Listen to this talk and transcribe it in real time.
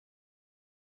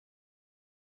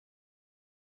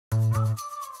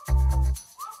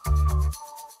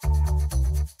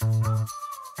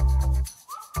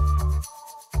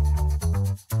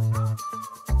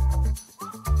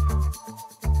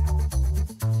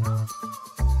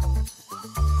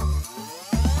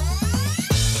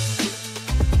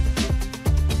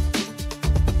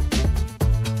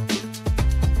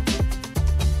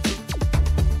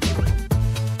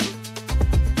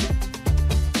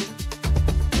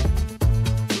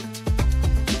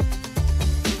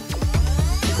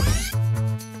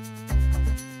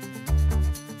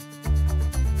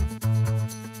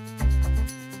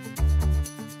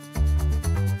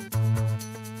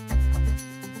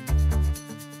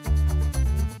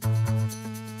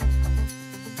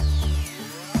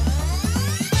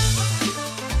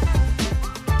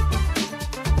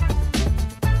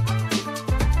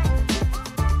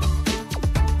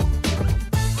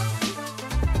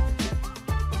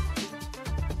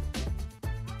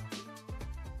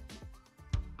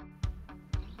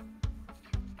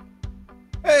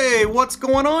Hey, what's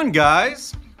going on,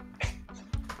 guys?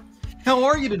 How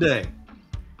are you today?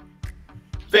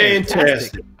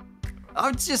 Fantastic.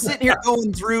 I was just sitting here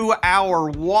going through our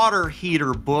water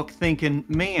heater book thinking,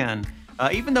 man,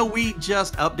 even though we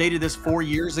just updated this 4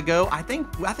 years ago, I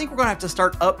think we're gonna have to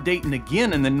start updating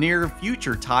again in the near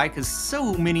future, Ty, because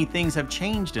so many things have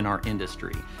changed in our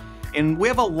industry. And we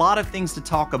have a lot of things to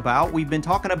talk about. We've been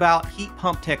talking about heat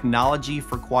pump technology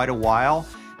for quite a while.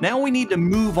 Now we need to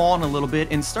move on a little bit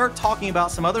and start talking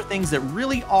about some other things that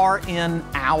really are in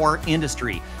our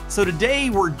industry. So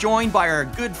today we're joined by our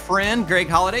good friend, Greg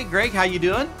Holliday. Greg, how you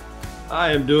doing?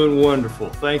 I am doing wonderful.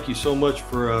 Thank you so much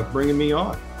for bringing me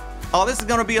on. Oh, this is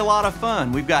gonna be a lot of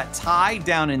fun. We've got Ty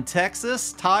down in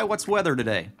Texas. Ty, what's weather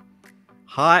today?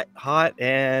 Hot,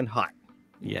 and hot.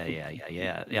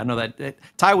 Yeah. I know that.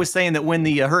 Ty was saying that when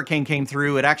the hurricane came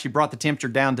through, it actually brought the temperature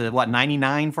down to what,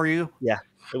 99 for you? Yeah,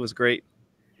 it was great.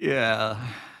 Yeah,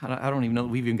 I don't even know that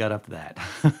we've even got up to that.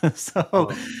 So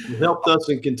it helped us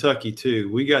in Kentucky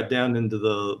too. We got down into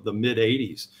the mid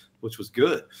 80s, which was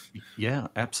good. Yeah,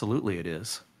 absolutely it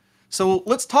is. So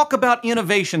let's talk about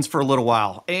innovations for a little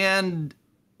while. And,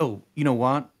 oh, you know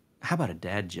what? How about a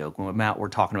dad joke when we're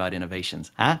talking about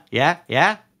innovations? Huh? Yeah?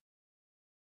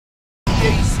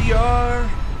 HVACR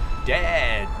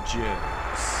dad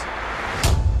jokes.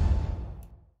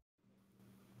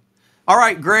 All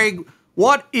right, Greg,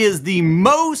 what is the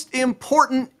most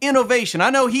important innovation? I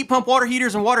know heat pump water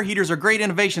heaters and water heaters are great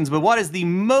innovations, but what is the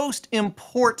most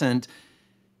important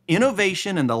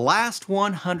innovation in the last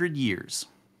 100 years?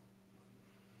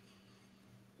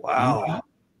 Wow.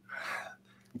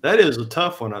 That is a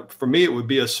tough one. For me, it would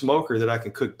be a smoker that I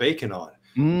can cook bacon on.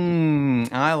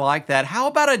 I like that. How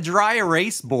about a dry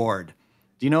erase board?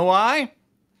 Do you know why?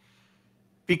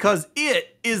 Because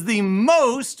it is the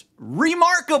most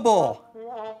remarkable.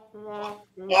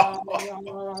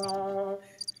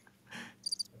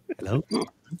 Hello?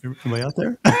 Everybody out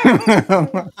there?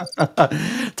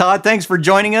 Todd, thanks for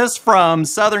joining us from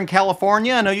Southern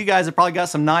California. I know you guys have probably got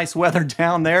some nice weather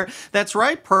down there. That's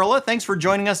right, Perla. Thanks for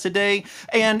joining us today.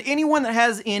 And anyone that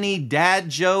has any dad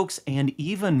jokes and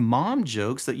even mom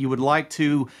jokes that you would like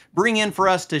to bring in for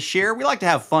us to share, we like to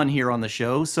have fun here on the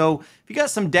show. So if you got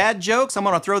some dad jokes, I'm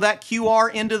going to throw that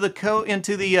QR into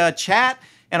the chat.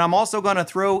 And I'm also going to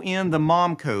throw in the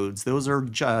mom codes. Those are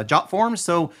jot forms.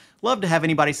 So love to have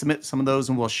anybody submit some of those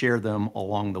and we'll share them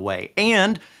along the way.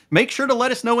 And make sure to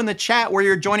let us know in the chat where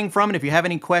you're joining from and if you have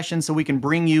any questions so we can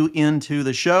bring you into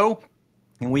the show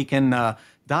and we can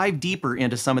dive deeper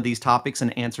into some of these topics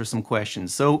and answer some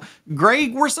questions. So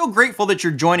Greg, we're so grateful that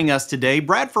you're joining us today.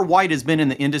 Bradford White has been in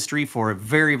the industry for a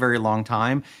very, very long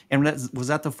time and was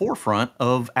at the forefront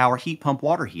of our heat pump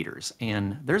water heaters.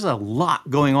 And there's a lot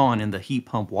going on in the heat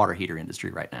pump water heater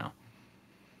industry right now.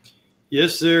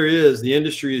 Yes, there is. The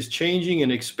industry is changing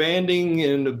and expanding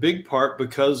in a big part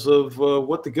because of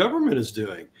what the government is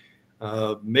doing.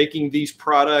 Making these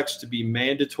products to be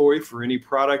mandatory for any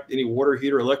product, any water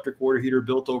heater, electric water heater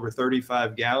built over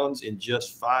 35 gallons in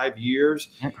just 5 years.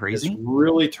 Isn't that crazy? It's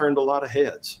really turned a lot of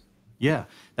heads. Yeah,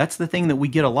 that's the thing that we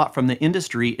get a lot from the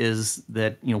industry is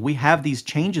that, you know, we have these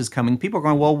changes coming. People are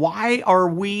going, well, why are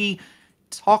we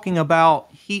talking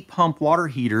about heat pump water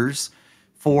heaters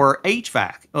for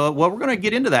HVAC? Well, we're going to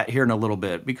get into that here in a little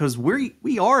bit because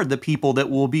we are the people that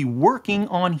will be working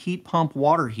on heat pump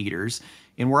water heaters.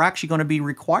 And we're actually going to be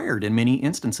required in many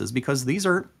instances because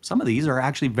some of these are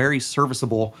actually very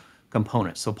serviceable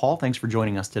components. So Paul, thanks for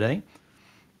joining us today.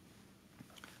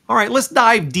 All right, let's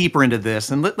dive deeper into this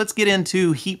and let's get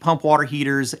into heat pump water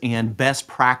heaters and best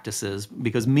practices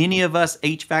because many of us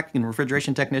HVAC and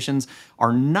refrigeration technicians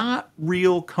are not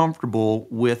real comfortable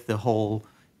with the whole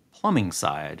plumbing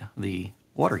side, the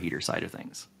water heater side of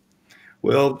things.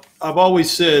 Well, I've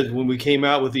always said when we came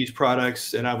out with these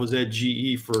products, and I was at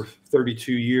GE for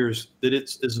 32 years, that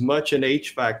it's as much an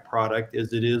HVAC product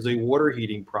as it is a water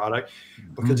heating product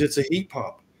because it's a heat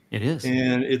pump. It is.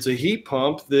 And it's a heat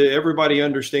pump that everybody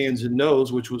understands and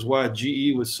knows, which was why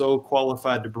GE was so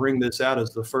qualified to bring this out as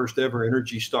the first ever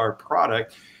Energy Star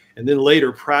product. And then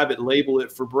later private label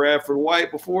it for Bradford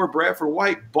White before Bradford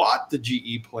White bought the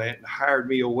GE plant and hired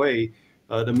me away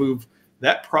to move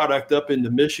that product up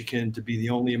into Michigan to be the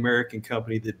only American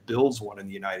company that builds one in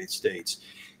the United States.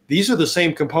 These are the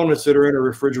same components that are in a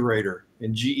refrigerator.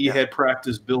 And GE had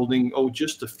practice building,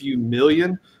 just a few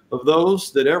million of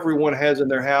those that everyone has in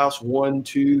their house, 1,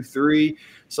 2, 3.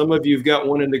 Some of you have got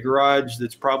one in the garage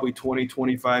that's probably 20,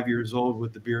 25 years old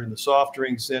with the beer and the soft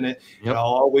drinks in it. Yep. And I'll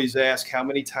always ask, how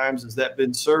many times has that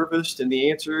been serviced? And the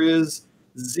answer is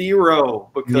 0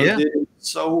 because it is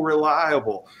so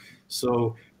reliable.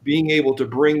 So being able to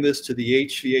bring this to the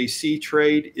HVAC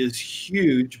trade is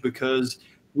huge because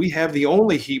we have the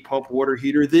only heat pump water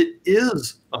heater that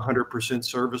is 100%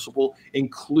 serviceable,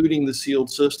 including the sealed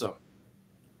system.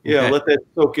 Yeah, Okay. let that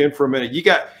soak in for a minute. You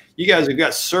guys have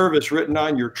got service written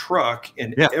on your truck,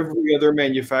 and Yeah. every other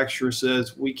manufacturer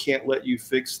says we can't let you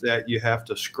fix that. You have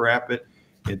to scrap it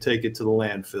and take it to the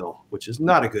landfill, which is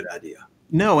not a good idea.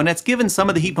 No, and that's given some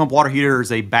of the heat pump water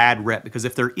heaters a bad rep, because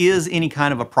if there is any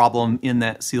kind of a problem in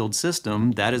that sealed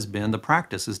system, that has been the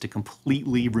practice, is to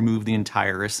completely remove the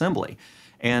entire assembly.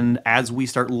 And as we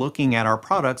start looking at our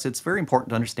products, it's very important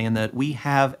to understand that we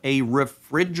have a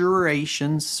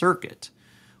refrigeration circuit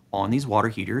on these water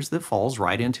heaters that falls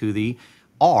right into the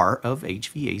R of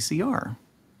HVACR.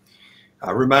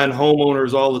 I remind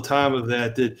homeowners all the time of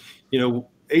that,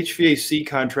 HVAC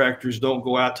contractors don't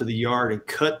go out to the yard and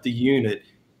cut the unit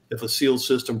if a sealed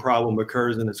system problem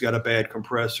occurs and it's got a bad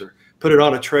compressor. Put it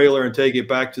on a trailer and take it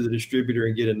back to the distributor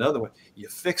and get another one. You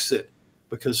fix it,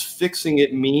 because fixing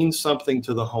it means something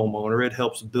to the homeowner. It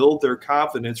helps build their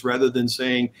confidence rather than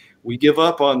saying, we give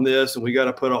up on this and we got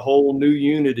to put a whole new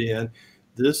unit in.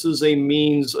 This is a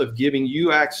means of giving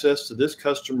you access to this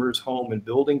customer's home and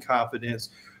building confidence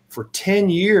for 10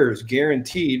 years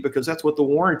guaranteed, because that's what the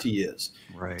warranty is.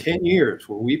 Right. 10 years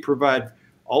where we provide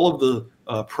all of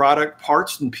the product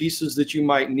parts and pieces that you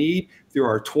might need through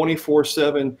our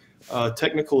 24/7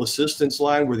 technical assistance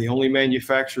line. We're the only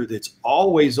manufacturer that's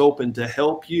always open to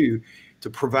help you, to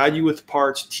provide you with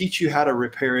parts, teach you how to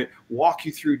repair it, walk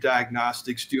you through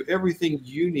diagnostics, do everything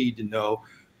you need to know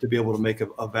to be able to make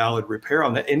a valid repair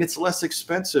on that. And it's less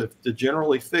expensive to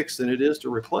generally fix than it is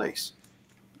to replace.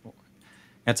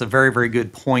 That's a very, very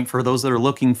good point. For those that are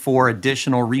looking for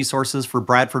additional resources for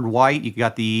Bradford White, you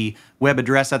got the web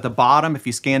address at the bottom. If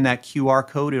you scan that QR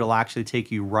code, it'll actually take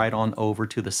you right on over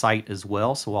to the site as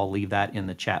well. So I'll leave that in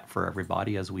the chat for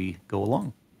everybody as we go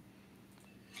along.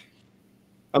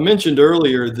 I mentioned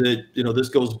earlier that, this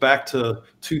goes back to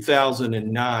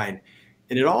 2009,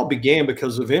 and it all began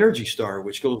because of Energy Star,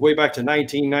 which goes way back to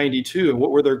 1992. And what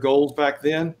were their goals back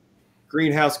then?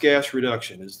 Greenhouse gas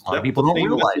reduction. Is A lot of that people the don't same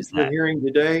realize message we're that. hearing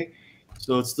today?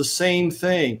 So it's the same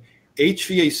thing.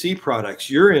 HVAC products,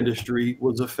 your industry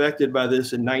was affected by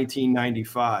this in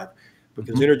 1995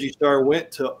 because Energy Star went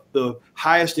to the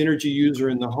highest energy user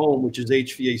in the home, which is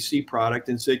HVAC product,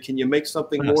 and said, can you make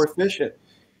something more efficient?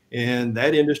 And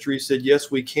that industry said, yes,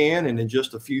 we can. And in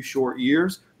just a few short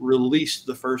years, released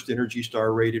the first Energy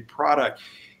Star rated product.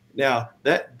 Now,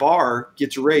 that bar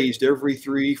gets raised every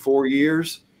 3-4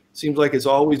 years. Seems like it's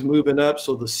always moving up.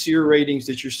 So the SEER ratings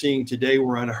that you're seeing today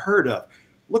were unheard of.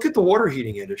 Look at the water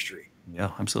heating industry.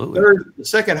 Yeah, absolutely. The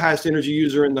second highest energy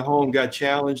user in the home got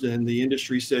challenged, and the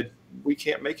industry said, we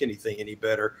can't make anything any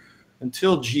better,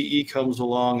 until GE comes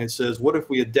along and says, what if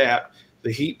we adapt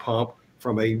the heat pump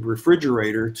from a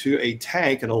refrigerator to a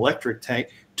tank, an electric tank,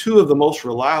 two of the most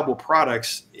reliable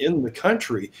products in the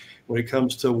country when it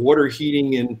comes to water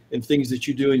heating and things that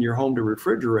you do in your home to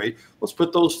refrigerate. Let's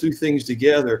put those two things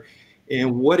together.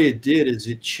 And what it did is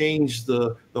it changed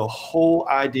the whole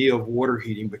idea of water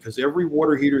heating, because every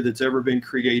water heater that's ever been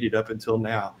created up until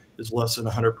now is less than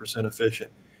 100%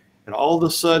 efficient. And all of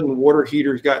a sudden, water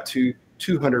heaters got to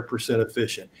 200%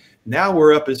 efficient. Now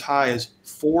we're up as high as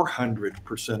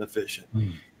 400% efficient.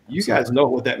 You guys know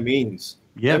what that means.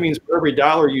 Yeah. That means for every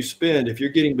dollar you spend, if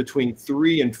you're getting between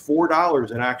 $3 and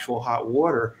 $4 in actual hot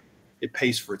water, it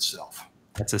pays for itself.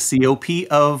 That's a COP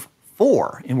of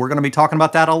 4. And we're going to be talking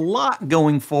about that a lot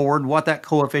going forward, what that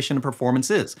coefficient of performance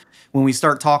is. When we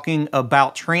start talking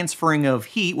about transferring of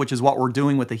heat, which is what we're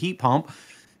doing with the heat pump,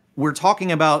 we're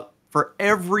talking about for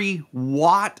every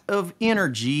watt of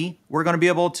energy, we're going to be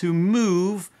able to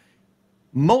move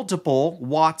multiple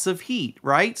watts of heat,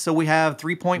 right? So we have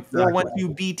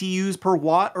 3.412 BTUs per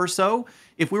watt or so.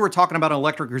 If we were talking about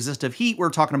electric resistive heat, we're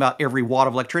talking about every watt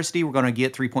of electricity, we're going to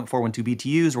get 3.412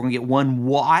 BTUs. We're going to get 1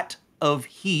 watt of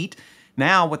heat.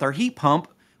 Now with our heat pump,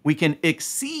 we can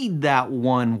exceed that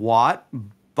 1 watt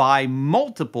by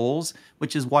multiples,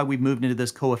 which is why we've moved into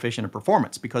this coefficient of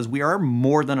performance, because we are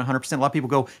more than 100%. A lot of people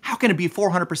go, how can it be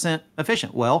 400%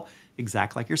 efficient? Well,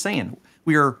 exactly like you're saying,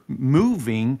 we are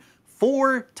moving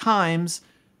 4 times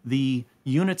the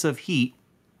units of heat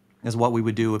as what we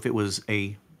would do if it was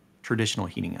a traditional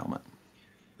heating element.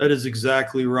 That is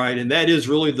exactly right. And that is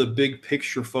really the big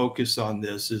picture focus on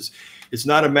this. Is it's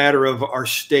not a matter of our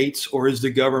states or is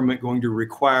the government going to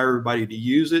require everybody to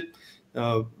use it.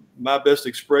 My best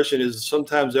expression is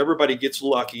sometimes everybody gets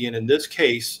lucky. And in this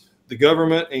case, the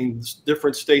government and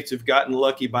different states have gotten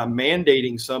lucky by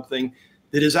mandating something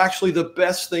that is actually the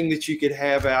best thing that you could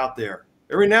have out there.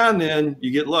 Every now and then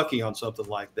you get lucky on something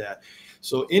like that.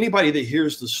 So anybody that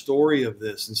hears the story of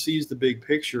this and sees the big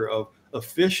picture of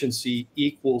efficiency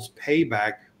equals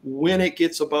payback when it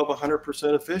gets above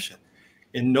 100% efficient.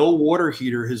 And no water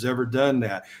heater has ever done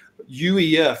that.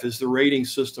 UEF is the rating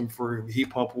system for heat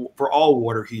pump for all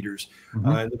water heaters.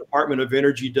 And the Department of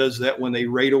Energy does that when they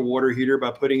rate a water heater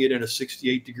by putting it in a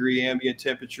 68-degree ambient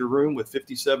temperature room with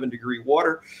 57-degree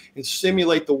water and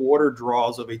simulate the water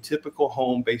draws of a typical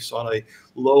home based on a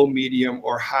low, medium,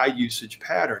 or high usage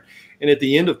pattern. And at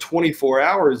the end of 24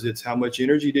 hours, it's how much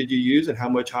energy did you use and how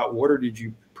much hot water did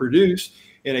you produce.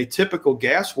 And a typical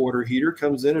gas water heater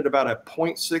comes in at about a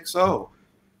 0.60.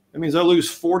 That means I lose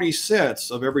 40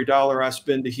 cents of every dollar I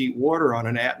spend to heat water on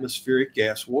an atmospheric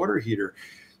gas water heater.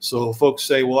 So folks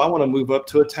say, well, I want to move up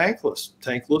to a tankless.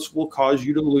 Tankless will cause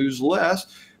you to lose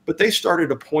less, but they start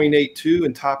at a 0.82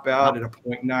 and top out at a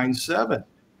 0.97.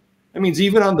 That means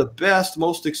even on the best,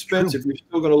 most expensive, you're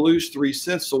still going to lose 3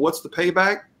 cents. So what's the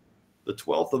payback? The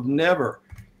 12th of never.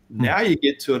 Now you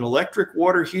get to an electric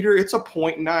water heater, it's a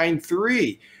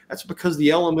 0.93. That's because the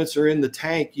elements are in the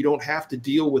tank. You don't have to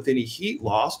deal with any heat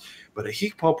loss. But a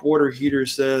heat pump water heater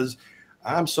says,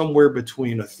 I'm somewhere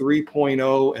between a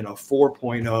 3.0 and a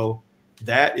 4.0.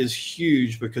 That is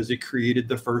huge because it created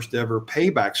the first ever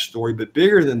payback story. But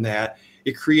bigger than that,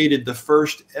 it created the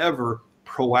first ever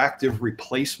proactive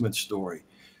replacement story.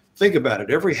 Think about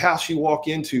it. Every house you walk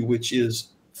into, which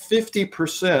is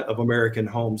 50% of American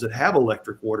homes that have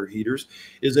electric water heaters,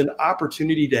 is an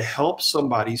opportunity to help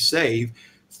somebody save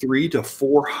 $300 to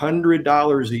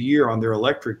 $400 a year on their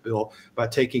electric bill by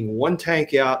taking one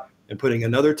tank out and putting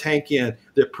another tank in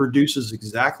that produces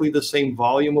exactly the same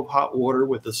volume of hot water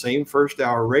with the same first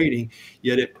hour rating,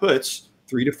 yet it puts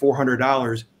 $300 to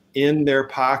 $400 in their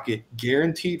pocket,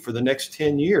 guaranteed for the next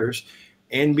 10 years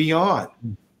and beyond.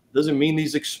 Doesn't mean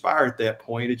these expire at that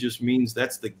point. It just means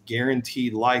that's the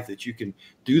guaranteed life that you can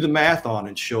do the math on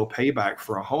and show payback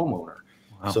for a homeowner.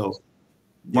 Wow. So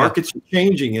markets are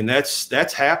changing, and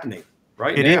that's happening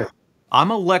right now.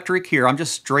 I'm electric here. I'm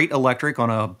just straight electric on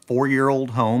a 4-year-old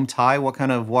home. Ty, what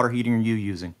kind of water heating are you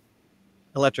using?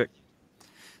 Electric.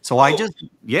 So I just,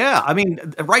 I mean,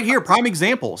 right here, prime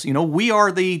examples. You know, we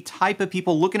are the type of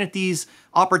people looking at these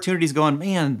opportunities going,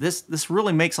 man, this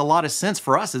really makes a lot of sense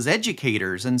for us as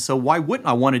educators. And so why wouldn't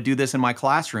I want to do this in my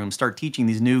classroom, start teaching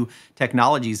these new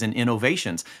technologies and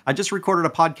innovations? I just recorded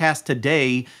a podcast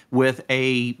today with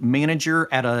a manager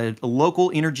at a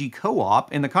local energy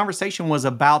co-op, and the conversation was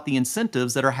about the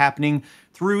incentives that are happening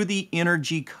through the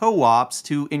energy co-ops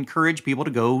to encourage people to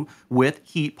go with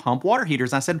heat pump water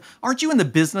heaters. And I said, aren't you in the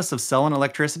business of selling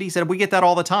electricity? He said, we get that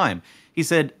all the time. He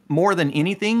said, more than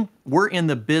anything, we're in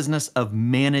the business of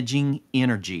managing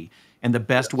energy. And the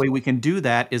best way we can do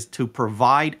that is to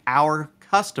provide our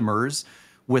customers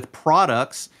with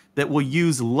products that will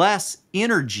use less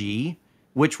energy,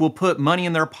 which will put money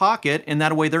in their pocket. And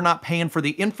that way they're not paying for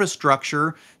the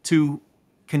infrastructure to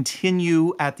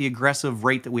continue at the aggressive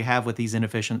rate that we have with these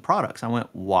inefficient products. I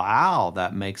went, wow,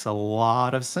 that makes a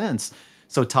lot of sense.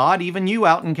 So Todd, even you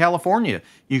out in California,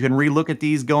 you can relook at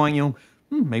these going, you know,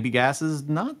 maybe gas is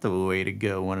not the way to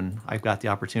go when I've got the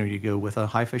opportunity to go with a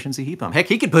high efficiency heat pump. Heck,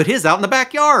 he could put his out in the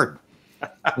backyard.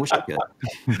 I wish I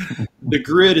could. The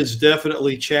grid is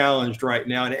definitely challenged right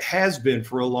now, and it has been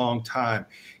for a long time.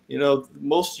 You know,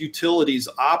 most utilities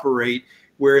operate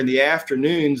where in the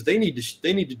afternoons they need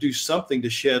to do something to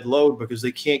shed load because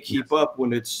they can't keep up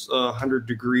when it's 100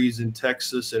 degrees in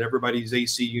Texas and everybody's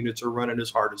AC units are running as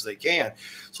hard as they can.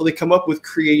 So they come up with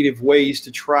creative ways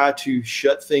to try to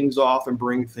shut things off and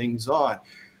bring things on.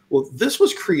 Well, this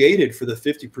was created for the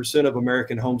 50% of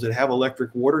American homes that have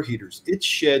electric water heaters. It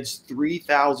sheds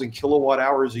 3,000 kilowatt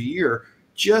hours a year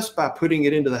just by putting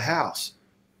it into the house.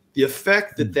 The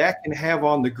effect that can have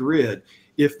on the grid,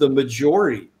 if the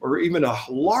majority or even a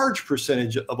large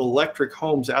percentage of electric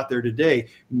homes out there today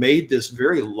made this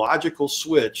very logical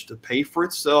switch to pay for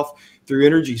itself through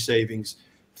energy savings,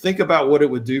 think about what it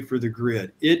would do for the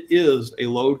grid. It is a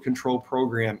load control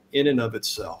program in and of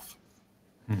itself.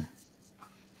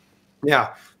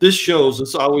 Now, this shows,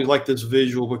 it's always like this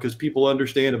visual because people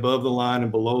understand above the line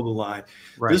and below the line.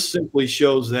 Right. This simply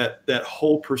shows that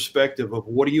whole perspective of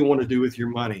what do you want to do with your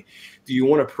money? Do you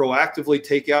want to proactively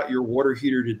take out your water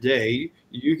heater today,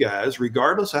 you guys,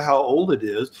 regardless of how old it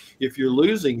is? If you're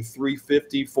losing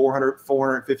 $350, $400,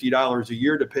 $450 a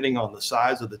year, depending on the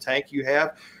size of the tank you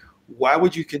have, why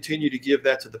would you continue to give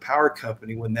that to the power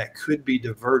company when that could be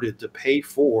diverted to pay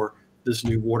for this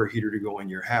new water heater to go in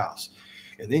your house?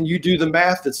 And then you do the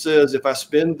math that says if I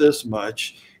spend this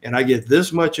much and I get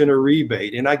this much in a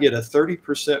rebate and I get a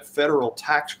 30% federal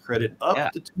tax credit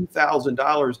up to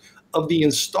 $2,000 of the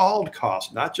installed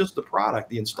cost, not just the product,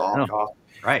 the installed cost,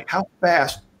 right? How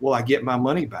fast will I get my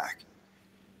money back?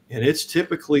 And it's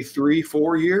typically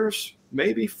 3-4 years,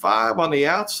 maybe 5 on the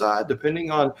outside, depending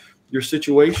on your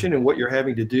situation and what you're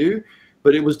having to do.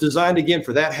 But it was designed, again,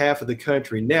 for that half of the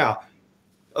country. Now,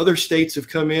 other states have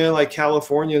come in, like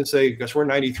California, and say, gosh, we're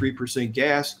 93%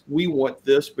 gas. We want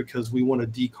this because we want to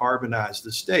decarbonize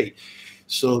the state.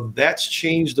 So that's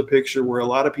changed the picture, where a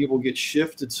lot of people get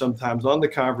shifted sometimes on the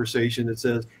conversation that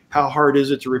says, how hard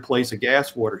is it to replace a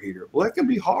gas water heater? Well, that can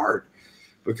be hard,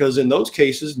 because in those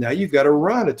cases, now you've got to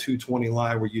run a 220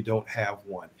 line where you don't have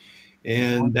one.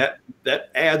 And that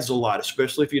adds a lot,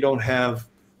 especially if you don't have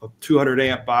a 200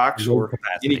 amp box or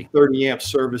any 30 amp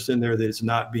service in there that is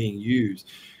not being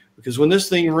used. Because when this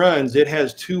thing runs, it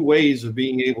has 2 ways of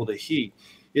being able to heat.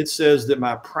 It says that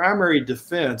my primary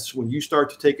defense, when you start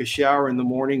to take a shower in the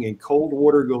morning and cold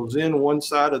water goes in one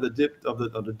side of the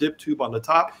dip tube on the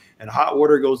top and hot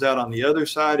water goes out on the other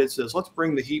side, it says, let's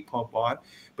bring the heat pump on,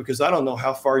 because I don't know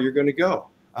how far you're going to go.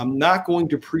 I'm not going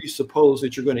to presuppose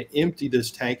that you're going to empty this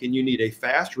tank and you need a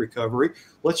fast recovery.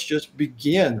 Let's just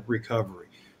begin recovery.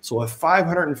 So a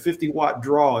 550 watt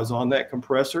draw is on that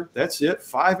compressor. That's it.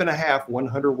 5.5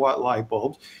 100 watt light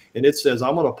bulbs. And it says,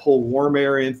 I'm going to pull warm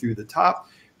air in through the top,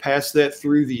 pass that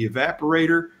through the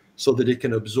evaporator so that it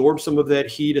can absorb some of that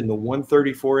heat in the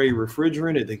 134A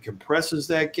refrigerant. It then compresses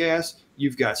that gas.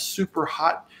 You've got super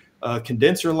hot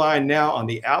condenser line now on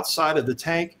the outside of the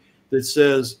tank that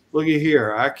says, looky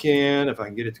here, I can, if I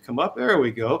can get it to come up, there we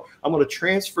go. I'm going to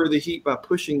transfer the heat by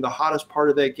pushing the hottest part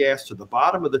of that gas to the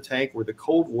bottom of the tank where the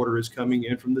cold water is coming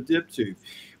in from the dip tube.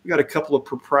 We got a couple of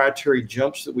proprietary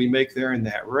jumps that we make there in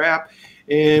that wrap.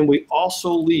 And we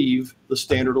also leave the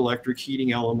standard electric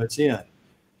heating elements in.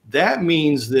 That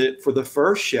means that for the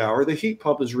first shower, the heat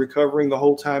pump is recovering the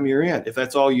whole time you're in. If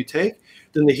that's all you take,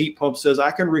 then the heat pump says,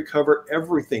 I can recover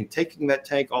everything, taking that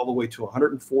tank all the way to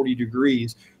 140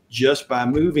 degrees just by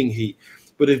moving heat.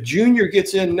 But if Junior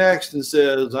gets in next and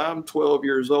says, I'm 12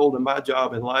 years old and my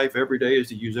job in life every day is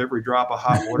to use every drop of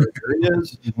hot water there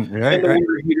is, and the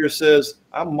water heater says,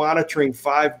 I'm monitoring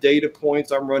 5 data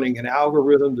points, I'm running an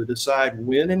algorithm to decide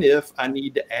when and if I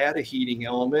need to add a heating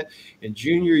element, and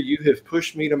Junior, you have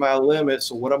pushed me to my limit,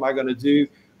 so what am I going to do?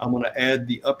 I'm going to add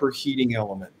the upper heating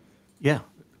element. Yeah.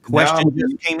 Question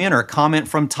just came in, or a comment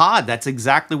from Todd. That's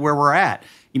exactly where we're at.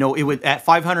 You know, it would, at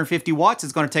 550 watts,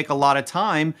 it's going to take a lot of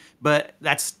time, but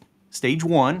that's stage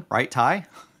 1, right, Ty?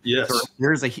 Yes. So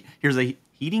here's a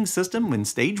heating system in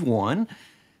stage 1,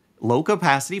 low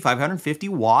capacity, 550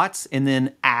 watts, and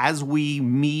then as we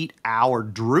meet our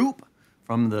droop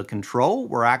from the control,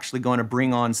 we're actually going to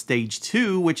bring on stage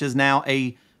 2, which is now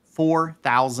a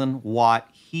 4,000 watt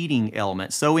heating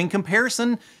element. So in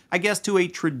comparison, I guess, to a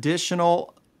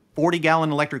traditional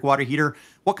 40-gallon electric water heater,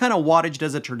 what kind of wattage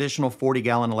does a traditional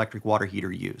 40-gallon electric water heater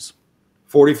use?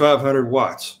 4,500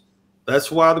 watts.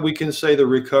 That's why we can say the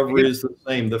recovery is the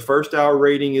same. The first hour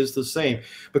rating is the same,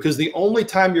 because the only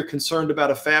time you're concerned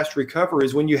about a fast recovery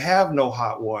is when you have no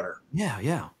hot water. Yeah,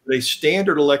 yeah. A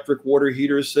standard electric water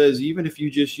heater says, even if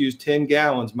you just use 10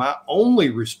 gallons, my only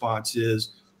response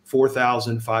is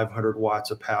 4,500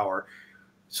 watts of power.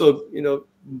 So, you know,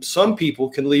 some people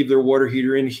can leave their water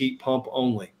heater in heat pump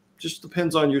only. Just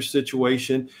depends on your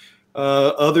situation.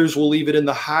 Others will leave it in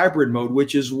the hybrid mode,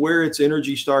 which is where it's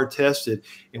Energy Star tested.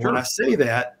 And when I say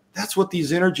that, that's what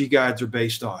these energy guides are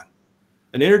based on.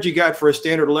 An energy guide for a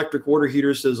standard electric water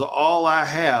heater says all I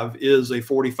have is a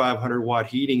 4,500 watt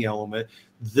heating element.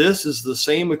 This is the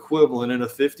same equivalent in a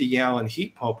 50-gallon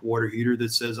heat pump water heater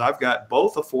that says I've got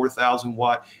both a 4,000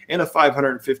 watt and a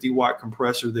 550 watt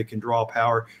compressor that can draw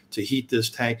power to heat this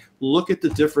tank. Look at the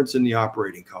difference in the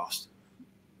operating cost.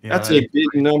 Yeah, that's a big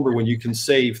number when you can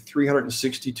save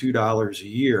 $362 a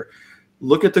year.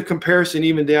 Look at the comparison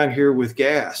even down here with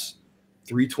gas,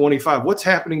 $325. What's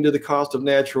happening to the cost of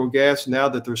natural gas now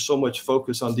that there's so much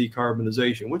focus on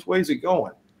decarbonization? Which way is it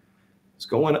going? It's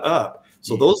going up.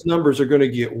 So those numbers are going to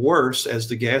get worse as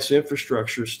the gas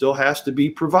infrastructure still has to be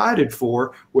provided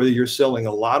for, whether you're selling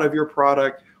a lot of your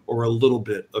product or a little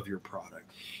bit of your product.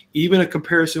 Even a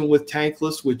comparison with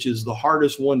tankless, which is the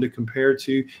hardest one to compare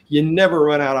to, you never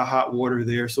run out of hot water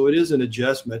there. So it is an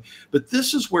adjustment. But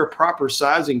this is where proper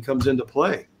sizing comes into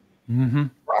play.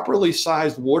 Properly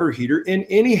sized water heater in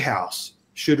any house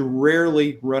should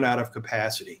rarely run out of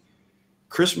capacity.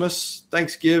 Christmas,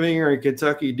 Thanksgiving, or in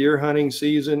Kentucky deer hunting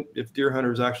season, if deer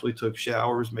hunters actually took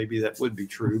showers, maybe that would be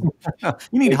true. You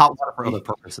need hot water for other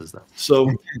purposes, though. So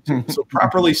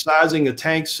properly sizing a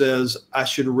tank says I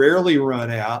should rarely run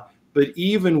out. But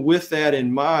even with that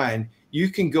in mind, you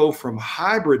can go from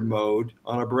hybrid mode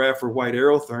on a Bradford White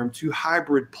Aerotherm to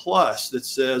hybrid plus that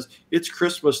says it's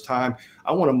Christmas time.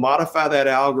 I want to modify that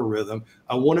algorithm.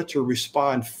 I want it to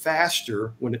respond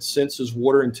faster when it senses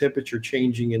water and temperature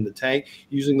changing in the tank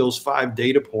using those 5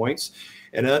 data points.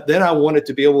 And then I want it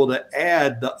to be able to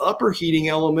add the upper heating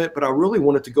element, but I really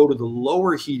want it to go to the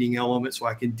lower heating element so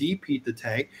I can deep heat the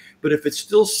tank. But if it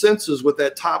still senses with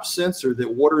that top sensor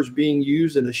that water is being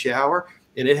used in the shower,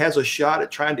 and it has a shot at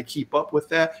trying to keep up with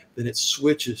that, then it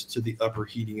switches to the upper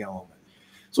heating element.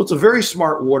 So it's a very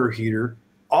smart water heater.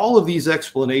 All of these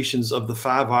explanations of the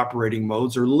 5 operating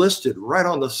modes are listed right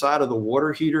on the side of the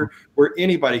water heater, where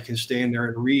anybody can stand there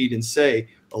and read and say,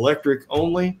 electric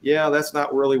only, yeah, that's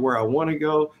not really where I want to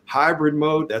go. Hybrid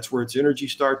mode, that's where it's Energy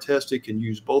Star tested, can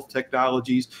use both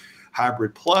technologies.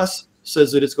 Hybrid plus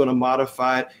says that it's going to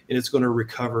modify it and it's going to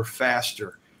recover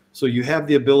faster. So you have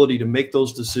the ability to make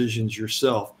those decisions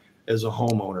yourself as a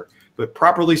homeowner. But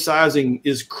properly sizing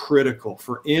is critical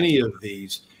for any of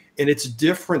these, and it's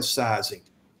different sizing.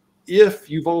 If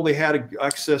you've only had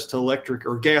access to electric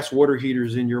or gas water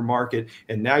heaters in your market,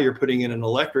 and now you're putting in an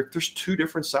electric, there's 2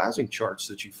 different sizing charts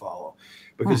that you follow,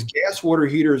 because gas water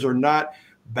heaters are not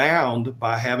bound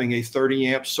by having a 30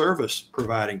 amp service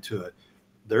providing to it.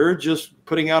 They're just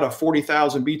putting out a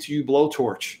 40,000 BTU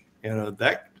blowtorch, and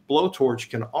that blowtorch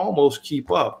can almost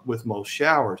keep up with most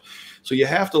showers. So you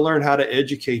have to learn how to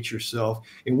educate yourself.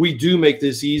 And we do make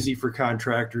this easy for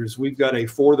contractors. We've got a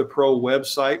For the Pro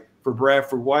website for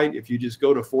Bradford White. If you just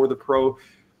go to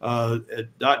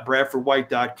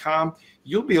forthepro.bradfordwhite.com,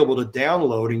 you'll be able to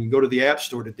download, and you go to the App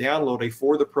Store to download a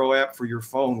For the Pro app for your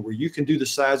phone where you can do the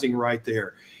sizing right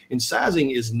there. And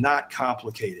sizing is not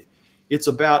complicated. It's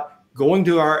about going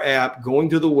to our app, going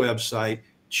to the website,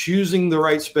 choosing the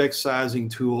right spec sizing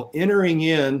tool, entering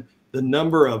in the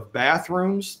number of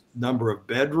bathrooms, number of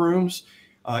bedrooms,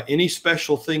 any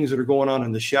special things that are going on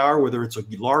in the shower, whether it's a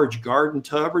large garden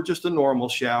tub or just a normal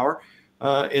shower,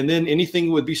 and then anything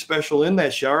would be special in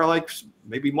that shower, like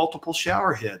maybe multiple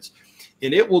shower heads.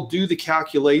 And it will do the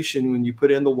calculation when you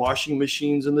put in the washing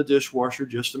machines and the dishwasher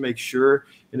just to make sure.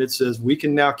 And it says, we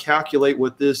can now calculate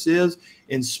what this is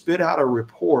and spit out a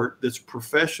report that's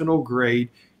professional grade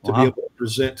to be able to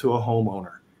present to a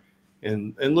homeowner.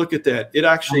 And look at that. It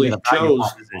actually shows,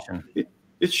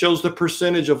 it shows the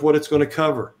percentage of what it's going to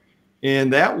cover.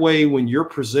 And that way, when you're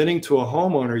presenting to a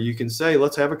homeowner, you can say,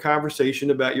 let's have a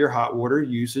conversation about your hot water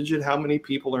usage and how many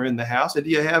people are in the house. And do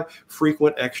you have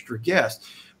frequent extra guests?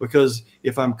 Because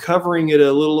if I'm covering it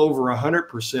a little over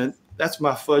 100%, that's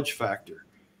my fudge factor.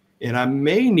 And I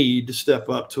may need to step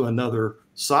up to another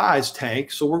size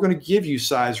tank. So we're going to give you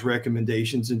size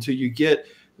recommendations until you get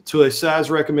to a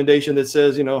size recommendation that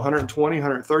says, 120,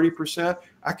 130%,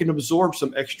 I can absorb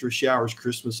some extra showers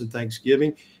Christmas and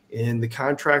Thanksgiving. And the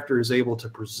contractor is able to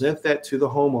present that to the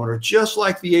homeowner, just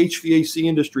like the HVAC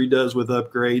industry does with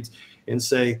upgrades, and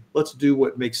say, let's do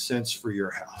what makes sense for your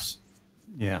house.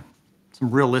 Yeah. Some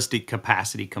realistic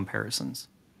capacity comparisons.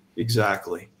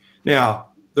 Exactly. Now,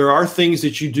 there are things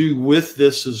that you do with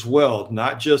this as well,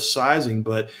 not just sizing,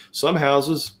 but some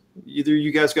houses, either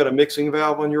you guys got a mixing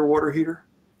valve on your water heater?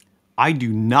 I do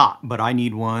not, but I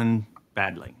need one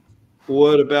badly.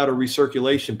 What about a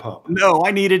recirculation pump? No,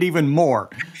 I need it even more.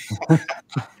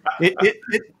 It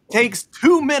takes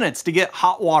 2 minutes to get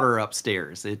hot water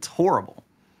upstairs. It's horrible.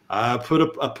 I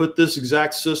put this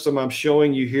exact system I'm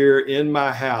showing you here in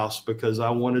my house because I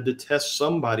wanted to test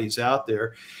somebody's out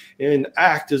there. And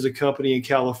ACT is a company in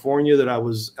California that I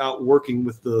was out working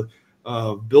with the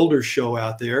builder show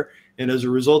out there. And as a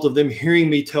result of them hearing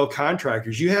me tell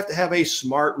contractors, you have to have a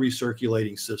smart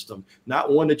recirculating system, not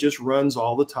one that just runs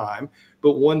all the time,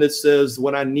 but one that says,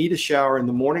 when I need a shower in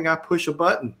the morning, I push a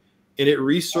button and it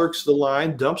recircs the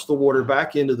line, dumps the water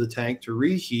back into the tank to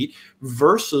reheat,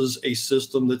 versus a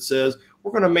system that says,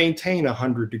 we're going to maintain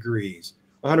 100 degrees,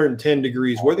 110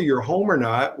 degrees, whether you're home or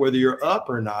not, whether you're up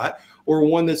or not, or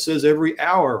one that says every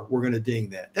hour we're going to ding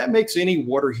that. That makes any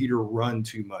water heater run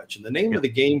too much. And the name of the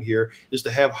game here is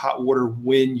to have hot water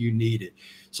when you need it.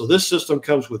 So this system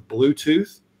comes with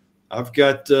Bluetooth. I've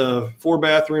got 4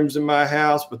 bathrooms in my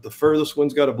house, but the furthest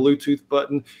one's got a Bluetooth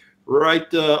button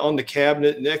right on the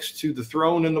cabinet next to the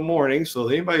throne in the morning. So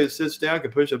anybody that sits down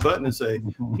can push a button and say,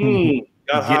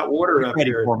 got hot water up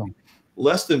here.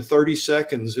 Less than 30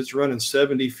 seconds, it's running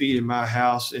 70 feet in my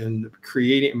house and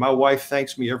creating. My wife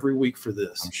thanks me every week for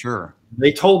this. I'm sure.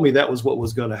 They told me that was what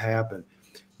was going to happen.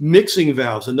 Mixing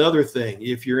valves, another thing.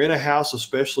 If you're in a house,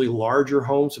 especially larger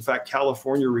homes, in fact,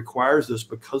 California requires this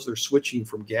because they're switching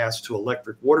from gas to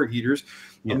electric water heaters.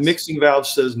 Yes. A mixing valve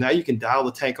says now you can dial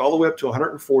the tank all the way up to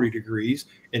 140 degrees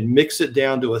and mix it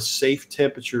down to a safe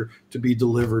temperature to be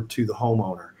delivered to the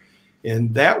homeowner.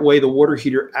 And that way the water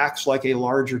heater acts like a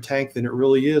larger tank than it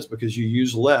really is because you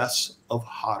use less of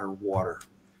hotter water.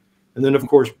 And then, of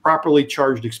course, properly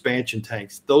charged expansion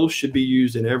tanks. Those should be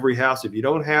used in every house. If you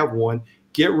don't have one,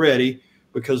 get ready,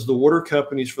 because the water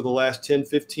companies for the last 10,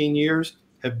 15 years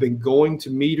have been going to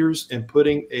meters and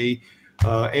putting a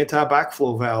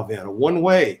anti-backflow valve in, a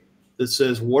one-way that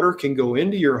says water can go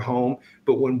into your home,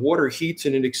 but when water heats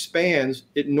and it expands,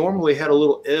 it normally had a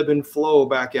little ebb and flow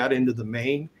back out into the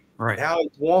main. Right. Now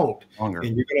it won't. Longer.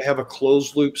 And you're going to have a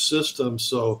closed loop system.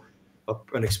 So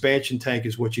an expansion tank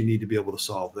is what you need to be able to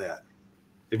solve that.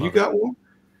 Have you got one?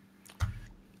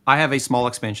 I have a small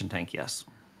expansion tank, yes.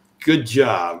 Good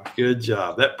job. Good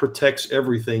job. That protects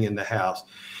everything in the house.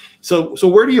 So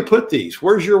where do you put these?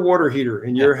 Where's your water heater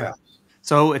in your house?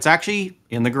 So it's actually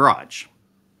in the garage.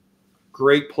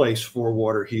 Great place for a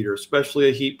water heater, especially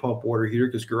a heat pump water heater,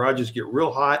 because garages get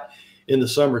real hot in the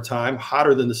summertime,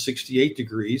 hotter than the 68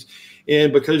 degrees.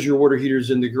 And because your water heater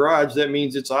is in the garage, that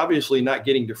means it's obviously not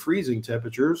getting to freezing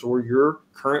temperatures, or your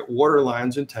current water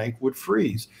lines and tank would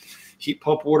freeze. Heat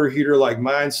pump water heater like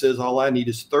mine says all I need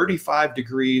is 35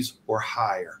 degrees or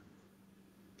higher.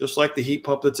 Just like the heat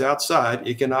pump that's outside,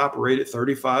 it can operate at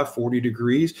 35, 40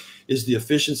 degrees. Is the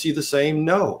efficiency the same?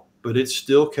 No, but it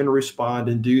still can respond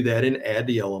and do that and add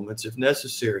the elements if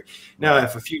necessary. Now,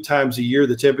 if a few times a year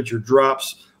the temperature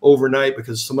drops overnight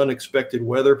because some unexpected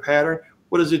weather pattern,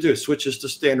 what does it do? It switches to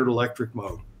standard electric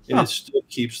mode, and it still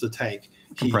keeps the tank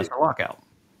heated. Compressor lockout.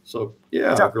 So,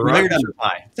 yeah.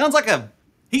 Sounds like a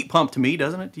heat pump to me,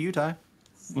 doesn't it? To you, Ty?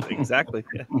 Exactly.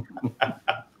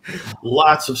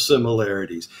 Lots of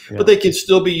similarities, but they can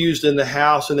still be used in the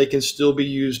house, and they can still be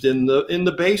used in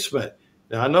the basement.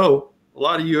 Now, I know a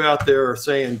lot of you out there are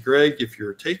saying, Greg, if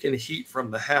you're taking heat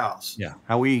from the house,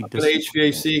 how we I'm an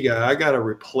HVAC guy, I got to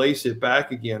replace it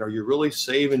back again. Are you really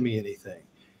saving me anything?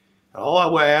 All I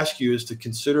will ask you is to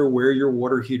consider where your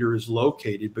water heater is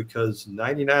located, because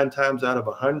 99 times out of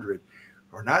 100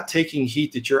 are not taking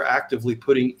heat that you're actively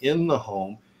putting in the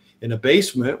home. In a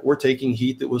basement, we're taking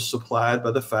heat that was supplied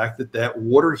by the fact that that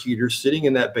water heater sitting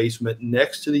in that basement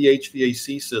next to the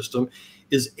HVAC system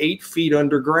is 8 feet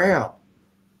underground.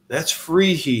 That's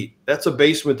free heat. That's a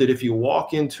basement that if you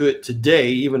walk into it today,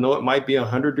 even though it might be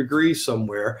 100 degrees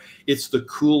somewhere, it's the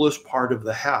coolest part of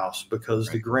the house because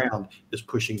the ground is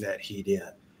pushing that heat in.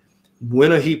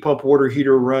 When a heat pump water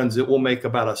heater runs, it will make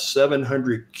about a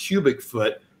 700 cubic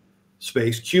foot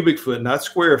space, cubic foot, not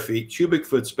square feet, cubic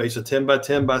foot space, a 10 by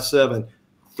 10 by 7,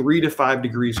 3 to 5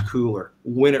 degrees cooler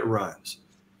when it runs.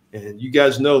 And you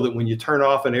guys know that when you turn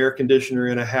off an air conditioner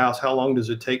in a house, how long does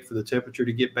it take for the temperature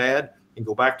to get bad and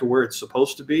go back to where it's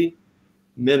supposed to be?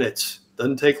 Minutes.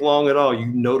 Doesn't take long at all. You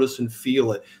notice and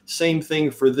feel it. Same thing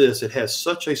for this. It has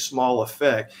such a small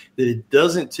effect that it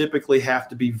doesn't typically have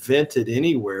to be vented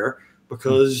anywhere,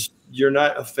 because you're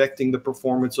not affecting the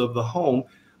performance of the home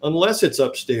unless it's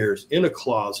upstairs in a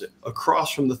closet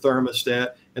across from the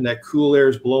thermostat, and that cool air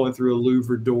is blowing through a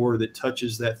louvered door that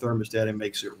touches that thermostat and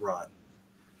makes it run.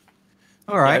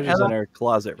 All right. Ours is in our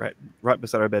closet, right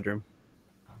beside our bedroom.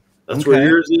 That's where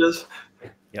yours is?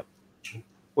 Yep.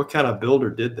 What kind of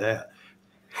builder did that?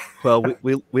 Well,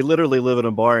 we literally live in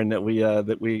a barn that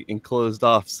we enclosed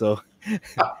off, so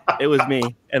it was me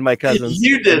and my cousins.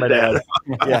 You did that.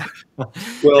 Yeah.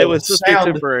 Well, it was just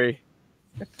temporary.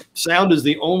 Sound is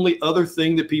the only other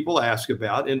thing that people ask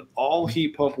about, and all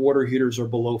heat pump water heaters are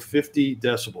below 50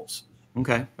 decibels.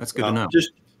 Okay, that's good to know.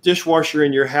 Just dishwasher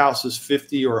in your house is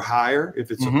 50 or higher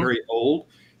if it's a very old,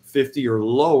 50 or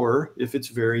lower if it's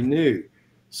very new.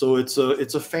 So it's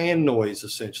a fan noise,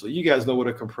 essentially. You guys know what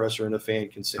a compressor and a fan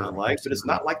can sound like, but it's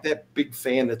not like that big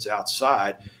fan that's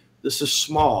outside. This is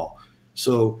small.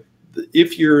 So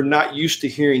if you're not used to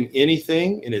hearing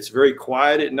anything and it's very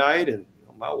quiet at night, and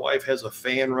my wife has a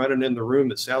fan running in the room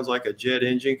that sounds like a jet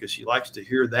engine because she likes to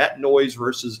hear that noise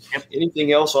versus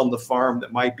anything else on the farm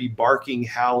that might be barking,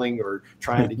 howling, or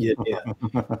trying to get in.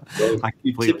 So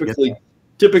you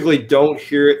typically don't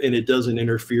hear it, and it doesn't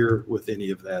interfere with any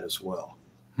of that as well.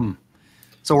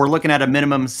 So we're looking at a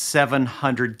minimum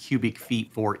 700 cubic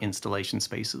feet for installation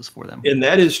spaces for them. And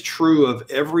that is true of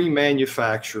every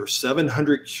manufacturer,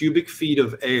 700 cubic feet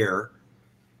of air,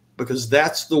 because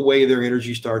that's the way their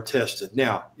Energy Star tested.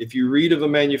 Now, if you read of a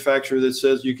manufacturer that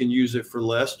says you can use it for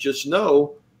less, just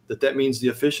know that means the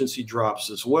efficiency drops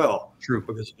as well. True.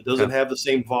 Because if it doesn't have the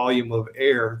same volume of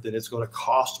air, then it's going to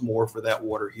cost more for that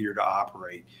water heater to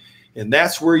operate. And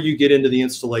that's where you get into the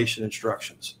installation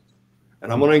instructions.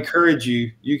 And I'm going to encourage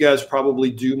you, you guys probably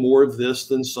do more of this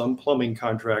than some plumbing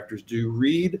contractors do.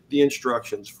 Read the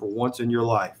instructions for once in your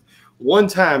life. One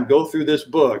time, go through this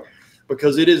book,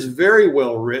 because it is very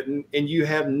well written and you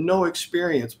have no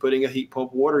experience putting a heat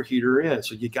pump water heater in.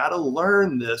 So you got to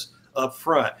learn this up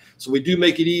front. So we do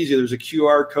make it easy. There's a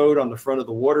QR code on the front of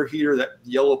the water heater. That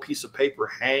yellow piece of paper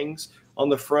hangs on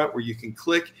the front where you can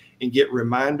click and get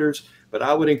reminders. But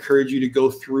I would encourage you to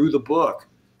go through the book.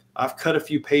 I've cut a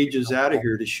few pages out of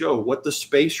here to show what the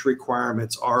space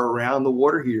requirements are around the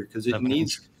water heater, because it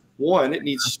needs, one, it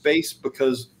needs space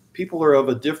because people are of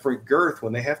a different girth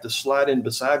when they have to slide in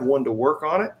beside one to work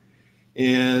on it.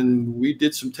 And we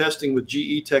did some testing with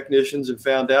GE technicians and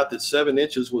found out that 7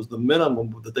 inches was the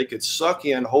minimum that they could suck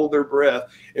in, hold their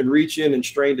breath, and reach in and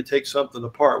strain to take something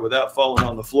apart without falling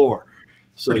on the floor.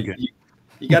 So you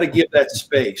got to give that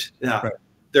space. Now,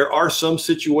 there are some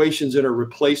situations in a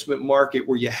replacement market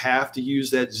where you have to use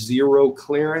that zero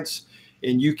clearance,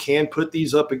 and you can put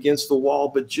these up against the wall,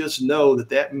 but just know that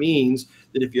that means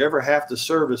that if you ever have to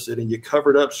service it and you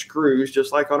covered up screws,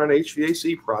 just like on an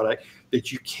HVAC product,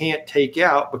 that you can't take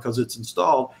out because it's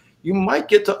installed, you might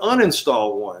get to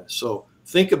uninstall one. So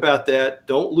think about that.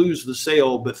 Don't lose the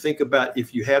sale, but think about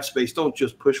if you have space, don't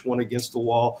just push one against the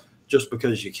wall just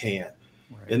because you can.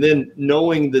 And then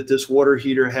knowing that this water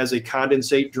heater has a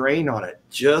condensate drain on it,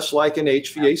 just like an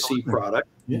HVAC product,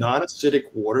 non-acidic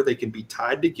water, they can be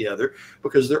tied together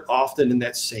because they're often in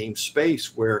that same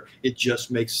space where it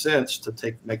just makes sense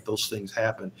to make those things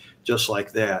happen just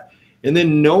like that. And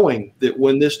then knowing that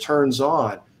when this turns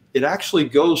on, it actually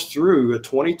goes through a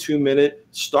 22-minute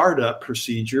startup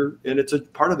procedure, and it's a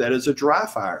part of that is a dry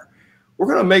fire. We're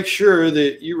going to make sure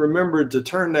that you remember to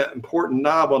turn that important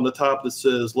knob on the top that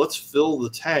says, let's fill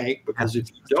the tank, because if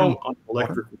you don't on an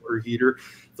electric water heater,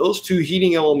 those two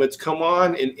heating elements come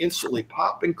on and instantly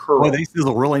pop and curl. Boy, they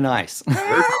sizzle really nice.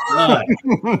 They're fun.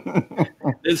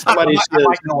 Then somebody says,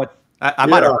 I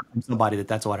might have heard from somebody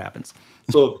that's what happens.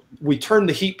 So we turn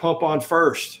the heat pump on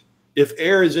first. If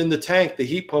air is in the tank, the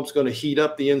heat pump's going to heat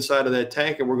up the inside of that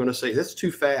tank, and we're going to say, that's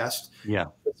too fast. Yeah.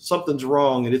 Something's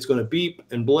wrong, and it's going to beep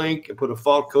and blink and put a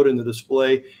fault code in the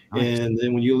display. Nice. And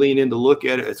then when you lean in to look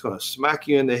at it, it's going to smack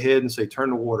you in the head and say,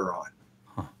 turn the water on.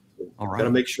 Huh. All right. Got to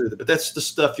make sure that, but that's the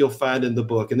stuff you'll find in the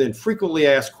book. And then frequently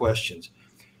asked questions.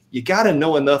 You got to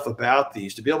know enough about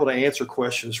these to be able to answer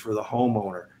questions for the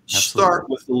homeowner. Absolutely. Start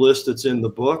with the list that's in the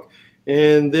book,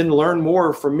 and then learn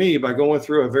more from me by going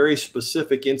through a very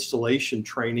specific installation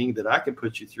training that I can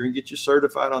put you through and get you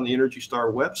certified on the Energy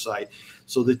Star website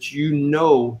so that you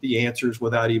know the answers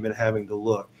without even having to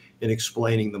look and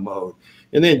explaining the mode.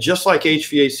 And then just like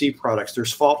HVAC products,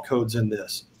 there's fault codes in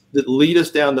this that lead us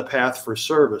down the path for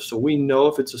service. So we know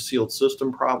if it's a sealed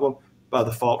system problem by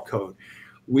the fault code.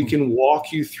 We can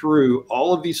walk you through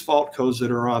all of these fault codes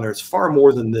that are on there. It's far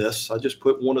more than this. I just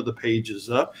put one of the pages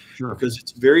up because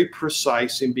it's very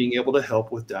precise in being able to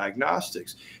help with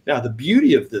diagnostics. Now, the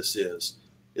beauty of this is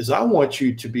I want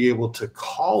you to be able to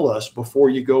call us before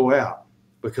you go out,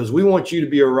 because we want you to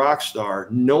be a rock star,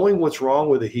 knowing what's wrong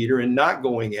with the heater and not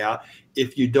going out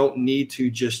if you don't need to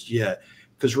just yet.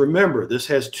 Because remember, this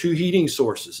has 2 heating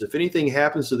sources. If anything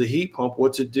happens to the heat pump,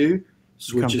 what's it do?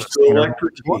 Switches to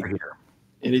electric heat.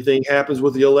 Anything happens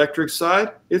with the electric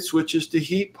side, it switches to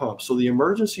heat pump. So the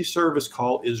emergency service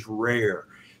call is rare.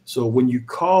 So when you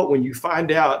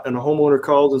find out and a homeowner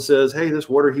calls and says, hey, this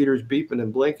water heater is beeping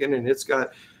and blinking and it's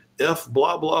got F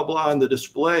blah, blah, blah in the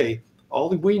display, all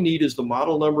we need is the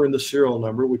model number and the serial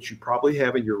number, which you probably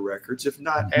have in your records. If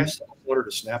not, ask the homeowner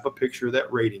to snap a picture of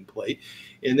that rating plate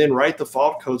and then write the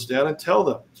fault codes down and tell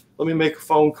them, let me make a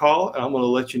phone call and I'm going to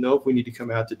let you know if we need to come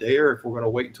out today or if we're going to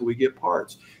wait until we get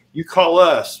parts. You call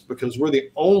us because we're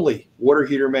the only water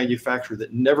heater manufacturer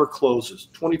that never closes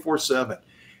 24/7.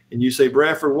 And you say,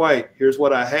 Bradford White, here's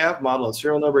what I have, model and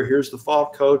serial number, here's the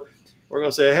fault code. We're going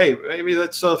to say, hey, maybe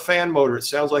that's a fan motor. It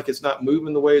sounds like it's not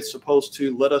moving the way it's supposed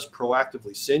to. Let us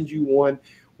proactively send you one.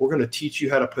 We're going to teach you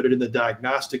how to put it in the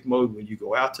diagnostic mode when you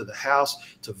go out to the house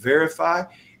to verify.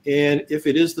 And if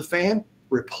it is the fan,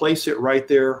 replace it right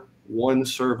there. One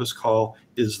service call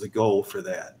is the goal for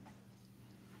that.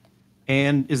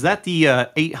 And is that the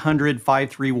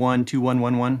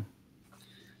 800-531-2111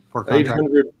 for contract?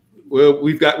 800. Well,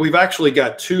 we've actually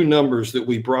got 2 numbers that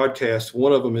we broadcast.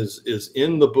 One of them is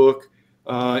in the book,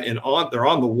 and they're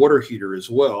on the water heater as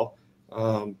well.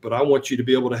 But I want you to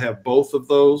be able to have both of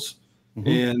those.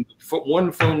 And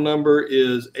one phone number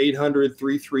is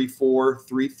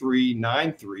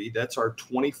 800-334-3393. That's our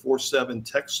 24/7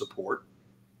 tech support.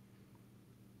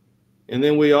 And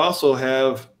then we also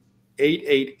have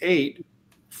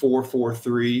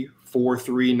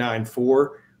 888-443-4394,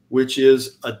 which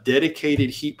is a dedicated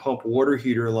heat pump water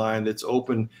heater line that's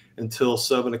open until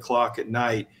 7 o'clock at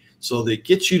night. So that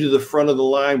gets you to the front of the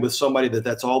line with somebody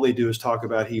that's all they do is talk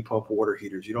about heat pump water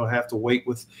heaters. You don't have to wait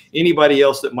with anybody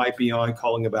else that might be on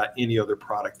calling about any other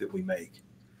product that we make.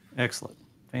 Excellent.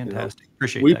 Fantastic.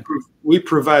 Appreciate that. We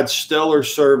provide stellar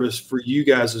service for you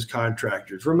guys as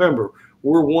contractors. Remember,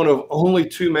 we're one of only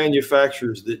 2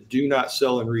 manufacturers that do not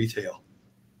sell in retail.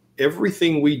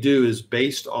 Everything we do is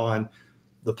based on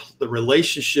the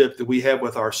relationship that we have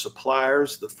with our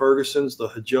suppliers, the Fergusons, the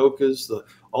Hajokas,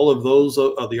 all of those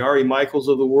of the R.E. Michaels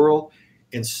of the world,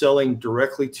 and selling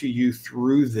directly to you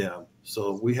through them.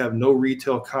 So we have no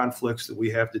retail conflicts that we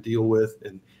have to deal with,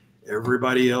 and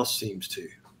everybody else seems to.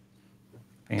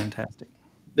 Fantastic.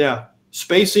 Now,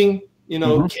 spacing, can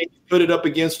you put it up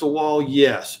against a wall?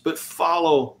 Yes, but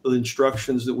follow the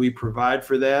instructions that we provide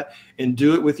for that, and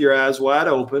do it with your eyes wide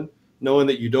open, knowing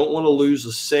that you don't want to lose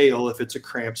a sale if it's a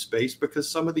cramped space, because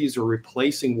some of these are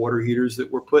replacing water heaters that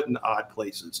were put in odd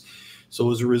places. So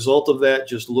as a result of that,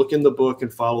 just look in the book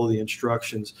and follow the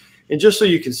instructions. And just so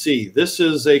you can see, this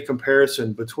is a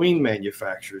comparison between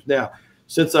manufacturers. Now,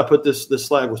 since I put this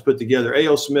slide was put together,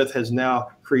 A.O. Smith has now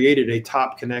created a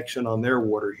top connection on their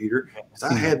water heater.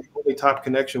 I had the only top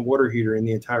connection water heater in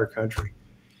the entire country.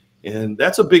 And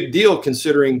that's a big deal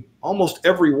considering almost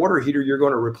every water heater you're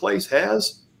going to replace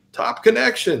has top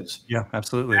connections. Yeah,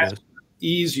 absolutely. It's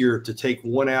easier to take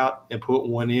one out and put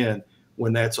one in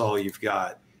when that's all you've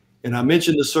got. And I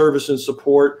mentioned the service and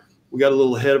support. We got a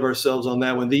little ahead of ourselves on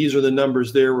that one. These are the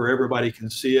numbers there where everybody can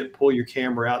see it. Pull your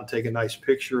camera out and take a nice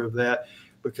picture of that,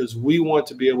 because we want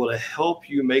to be able to help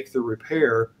you make the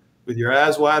repair with your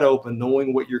eyes wide open,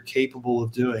 knowing what you're capable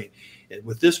of doing. And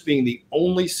with this being the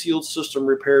only sealed system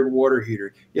repaired water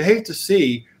heater, you hate to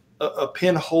see a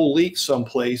pinhole leak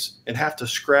someplace and have to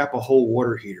scrap a whole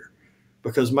water heater,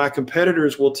 because my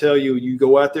competitors will tell you, you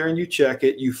go out there and you check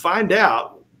it, you find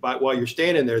out while you're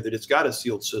standing there that it's got a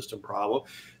sealed system problem.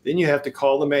 Then you have to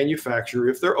call the manufacturer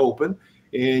if they're open,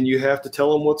 and you have to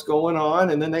tell them what's going on,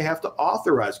 and then they have to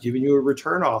authorize, giving you a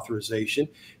return authorization.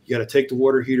 You got to take the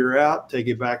water heater out, take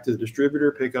it back to the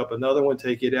distributor, pick up another one,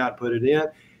 take it out, put it in.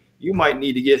 You might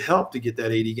need to get help to get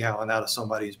that 80-gallon out of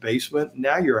somebody's basement.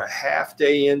 Now you're a half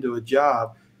day into a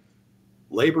job.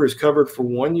 Labor is covered for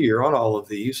 1 year on all of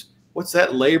these. What's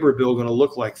that labor bill going to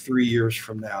look like 3 years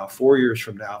from now, 4 years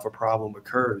from now if a problem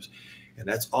occurs? And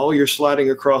that's all you're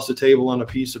sliding across the table on a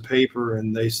piece of paper,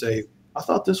 and they say, I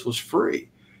thought this was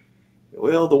free.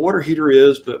 Well, the water heater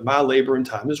is, but my labor and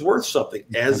time is worth something,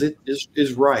 as it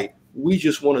is right. We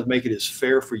just want to make it as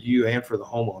fair for you and for the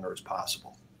homeowner as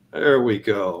possible. There we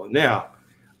go. Now,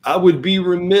 I would be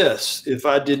remiss if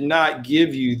I did not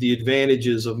give you the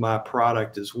advantages of my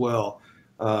product as well.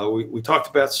 We talked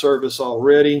about service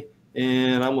already,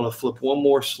 and I'm going to flip one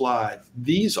more slide.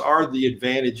 These are the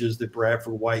advantages that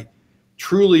Bradford White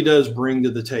truly does bring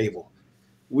to the table.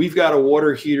 We've got a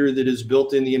water heater that is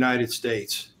built in the United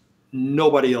States.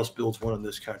 Nobody else builds one in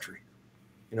this country.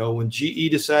 When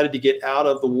GE decided to get out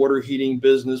of the water heating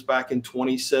business back in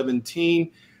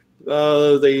 2017,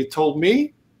 they told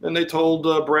me and they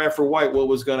told Bradford White what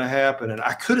was going to happen. And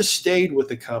I could have stayed with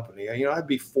the company. I'd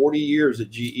be 40 years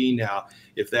at GE now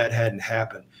if that hadn't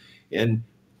happened. And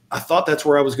I thought that's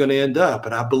where I was going to end up.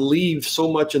 And I believed so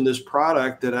much in this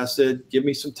product that I said, give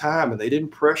me some time. And they didn't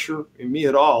pressure me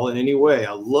at all in any way.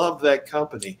 I love that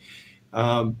company.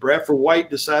 Bradford White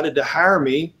decided to hire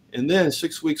me. And then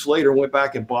 6 weeks later, went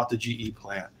back and bought the GE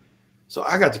plant. So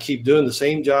I got to keep doing the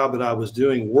same job that I was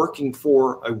doing, working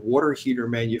for a water heater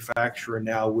manufacturer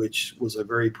now, which was a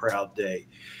very proud day.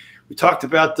 We talked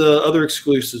about the other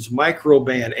exclusives,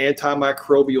 Microban,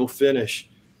 antimicrobial finish.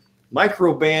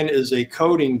 Microban is a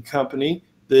coating company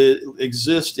that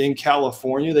exists in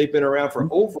California. They've been around for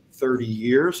over 30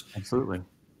 years. Absolutely.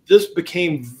 This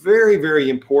became very, very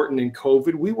important in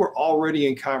COVID. We were already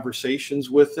in conversations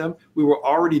with them. We were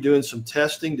already doing some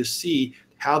testing to see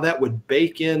how that would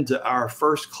bake into our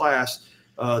first class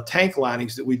tank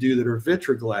linings that we do that are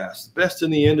Vitriglass, the best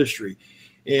in the industry.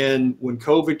 And when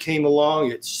COVID came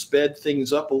along, it sped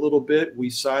things up a little bit. We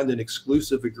signed an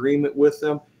exclusive agreement with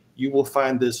them. You will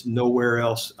find this nowhere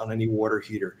else on any water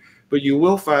heater, but you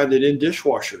will find it in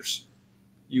dishwashers.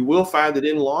 You will find it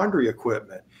in laundry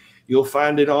equipment. You'll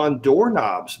find it on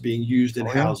doorknobs being used in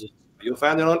houses. You'll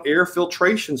find it on air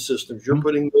filtration systems. You're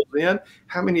putting those in.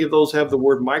 How many of those have the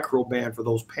word microband for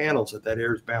those panels that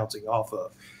air is bouncing off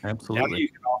of? Absolutely. Now you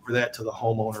can offer that to the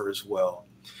homeowner as well.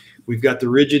 We've got the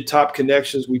rigid top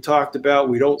connections we talked about.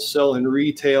 We don't sell in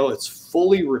retail. It's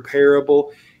fully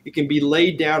repairable. It can be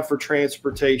laid down for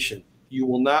transportation. You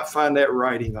will not find that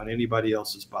writing on anybody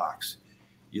else's box.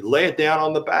 You lay it down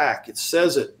on the back. It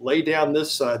says it. Lay down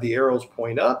this side. The arrows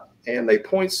point up and they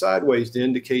point sideways to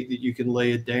indicate that you can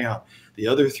lay it down. The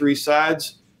other three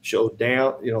sides show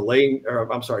down,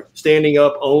 standing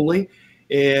up only.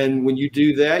 And when you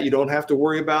do that, you don't have to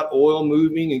worry about oil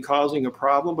moving and causing a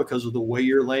problem because of the way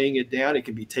you're laying it down. It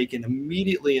can be taken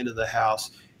immediately into the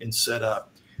house and set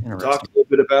up. Talked a little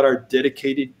bit about our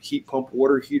dedicated heat pump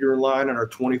water heater line and our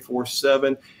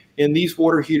 24/7. And these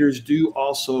water heaters do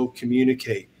also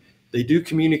communicate. They do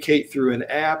communicate through an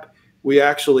app. We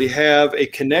actually have a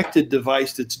connected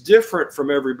device that's different from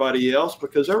everybody else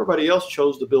because everybody else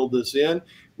chose to build this in.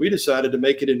 We decided to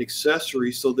make it an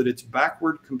accessory so that it's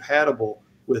backward compatible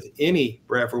with any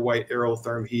Bradford White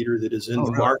Aerotherm heater that is in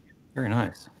the market. Very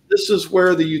nice. This is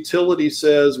where the utility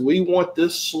says we want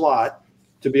this slot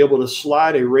to be able to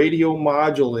slide a radio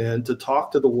module in to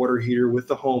talk to the water heater with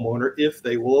the homeowner if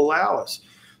they will allow us.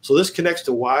 So this connects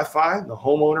to Wi-Fi. The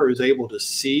homeowner is able to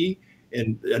see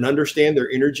and understand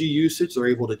their energy usage. They're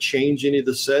able to change any of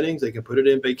the settings. They can put it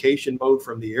in vacation mode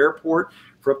from the airport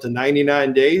for up to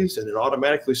 99 days, and it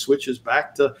automatically switches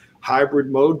back to hybrid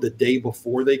mode the day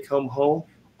before they come home.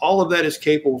 All of that is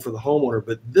capable for the homeowner.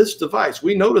 But this device,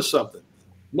 we noticed something.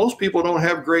 Most people don't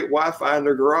have great Wi-Fi in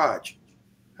their garage.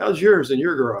 How's yours in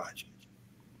your garage?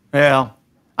 Well,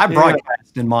 I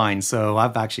broadcast in mine, so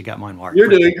I've actually got mine wired. You're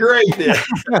doing great then.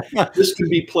 This can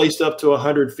be placed up to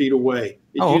 100 feet away.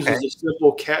 It uses a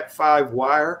simple Cat5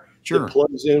 wire that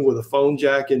plugs in with a phone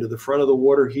jack into the front of the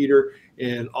water heater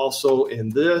and also in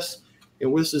this.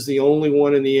 And this is the only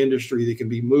one in the industry that can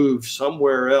be moved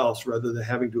somewhere else rather than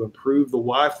having to improve the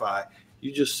Wi-Fi.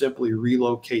 You just simply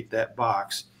relocate that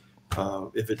box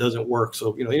if it doesn't work.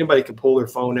 So, anybody can pull their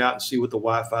phone out and see what the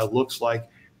Wi-Fi looks like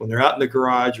when they're out in the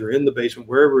garage or in the basement,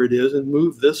 wherever it is, and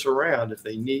move this around if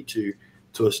they need to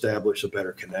establish a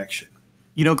better connection.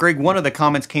 Greg, one of the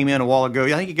comments came in a while ago.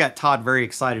 I think you got Todd very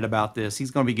excited about this.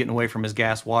 He's going to be getting away from his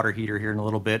gas water heater here in a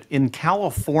little bit. In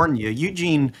California,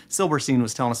 Eugene Silberstein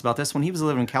was telling us about this. When he was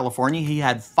living in California, he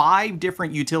had 5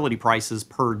 different utility prices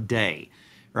per day,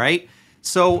 right?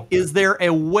 So is there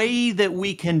a way that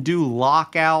we can do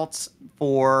lockouts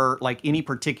for like any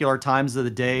particular times of the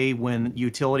day when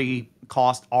utility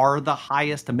costs are the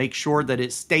highest to make sure that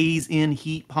it stays in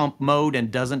heat pump mode and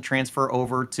doesn't transfer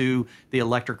over to the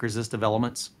electric resistive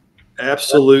elements?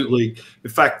 Absolutely. In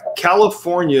fact,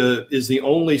 California is the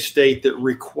only state that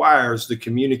requires the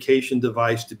communication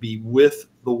device to be with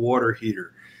the water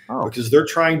heater because they're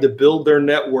trying to build their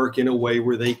network in a way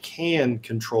where they can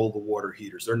control the water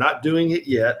heaters. They're not doing it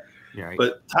yet,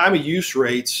 but time of use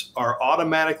rates are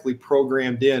automatically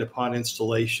programmed in upon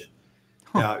installation.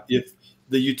 Now, if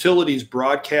the utilities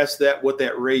broadcast what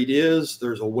that rate is,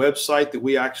 there's a website that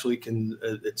we actually can,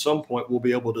 at some point, we'll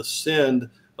be able to send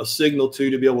a signal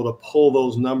to be able to pull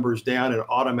those numbers down and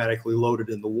automatically load it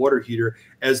in the water heater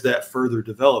as that further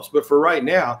develops. But for right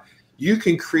now, you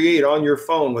can create on your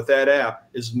phone with that app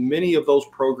as many of those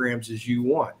programs as you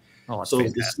want. So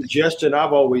fantastic. The suggestion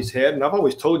I've always had, and I've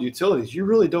always told utilities, you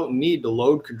really don't need to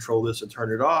load control this and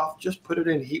turn it off. Just put it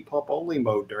in heat pump only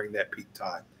mode during that peak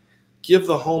time. Give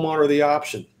the homeowner the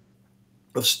option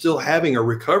of still having a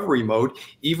recovery mode.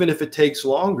 Even if it takes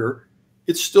longer,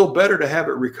 it's still better to have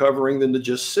it recovering than to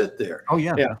just sit there. Oh,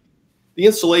 yeah. The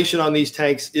insulation on these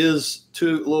tanks is a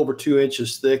little over 2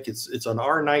 inches thick. It's an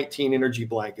R19 energy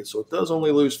blanket, so it does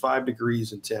only lose 5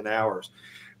 degrees in 10 hours.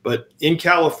 But in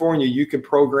California, you can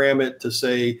program it to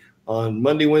say on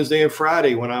Monday, Wednesday, and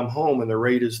Friday when I'm home and the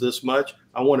rate is this much,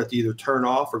 I want it to either turn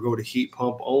off or go to heat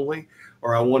pump only,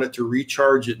 or I want it to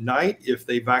recharge at night if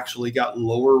they've actually got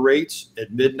lower rates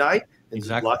at midnight. And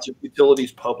lots of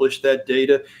utilities publish that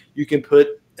data. You can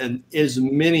put as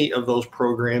many of those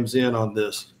programs in on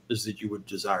this as that you would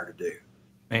desire to do.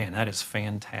 Man, that is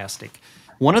fantastic.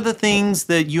 One of the things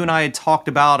that you and I had talked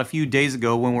about a few days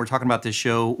ago when we were talking about this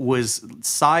show was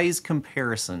size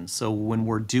comparison. So when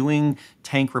we're doing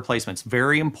tank replacements,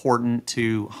 very important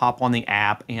to hop on the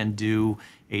app and do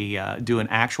an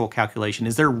actual calculation.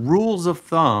 Is there rules of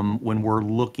thumb when we're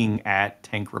looking at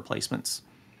tank replacements?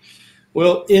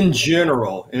 Well, in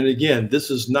general, and again, this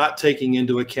is not taking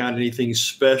into account anything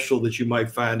special that you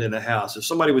might find in a house. If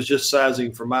somebody was just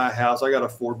sizing for my house, I got a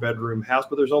 4-bedroom house,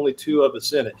 but there's only 2 of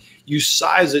us in it. You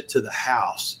size it to the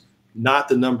house, not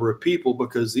the number of people,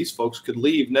 because these folks could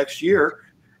leave next year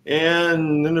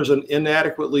and then there's an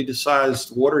inadequately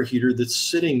sized water heater that's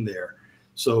sitting there.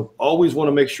 So always want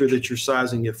to make sure that you're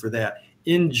sizing it for that.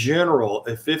 In general,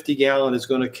 a 50-gallon is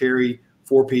going to carry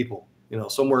 4 people,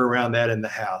 somewhere around that in the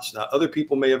house. Now, other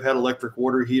people may have had electric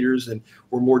water heaters and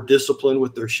were more disciplined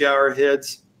with their shower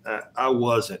heads. I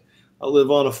wasn't. I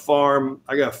live on a farm.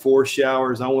 I got 4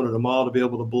 showers. I wanted them all to be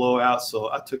able to blow out.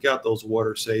 So I took out those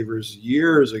water savers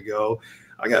years ago.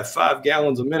 I got 5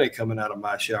 gallons a minute coming out of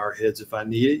my shower heads if I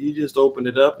need it. You just open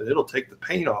it up and it'll take the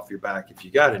paint off your back if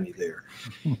you got any there.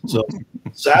 So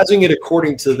sizing it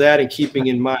according to that and keeping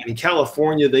in mind. In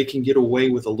California, they can get away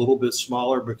with a little bit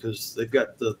smaller because they've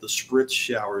got the spritz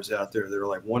showers out there. They're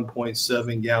like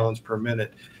 1.7 gallons per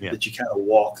minute that you kind of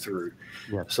walk through.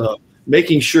 Yeah. So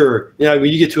making sure, when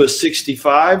you get to a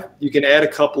 65, you can add a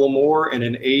couple of more, and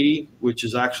an 80, which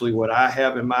is actually what I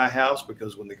have in my house,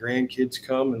 because when the grandkids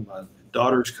come and my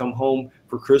daughters come home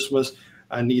for Christmas,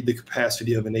 I need the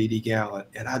capacity of an 80-gallon,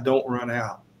 and I don't run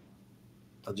out.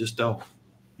 I just don't.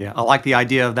 Yeah, I like the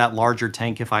idea of that larger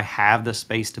tank if I have the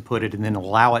space to put it, and then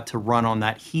allow it to run on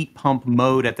that heat pump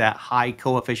mode at that high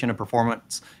coefficient of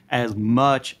performance as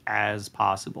much as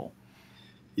possible.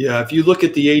 Yeah, if you look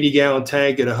at the 80-gallon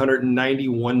tank at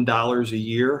 $191 a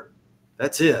year,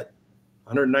 that's it.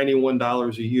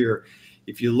 $191 a year.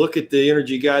 If you look at the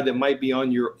energy guide that might be on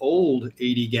your old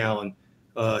 80-gallon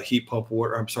heat pump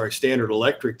water, standard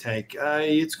electric tank,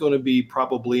 it's going to be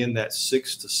probably in that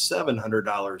 $600 to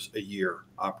 $700 a year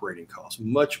operating cost,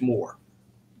 much more.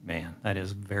 Man, that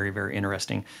is very, very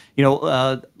interesting.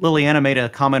 Liliana made a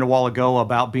comment a while ago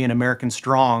about being American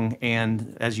strong,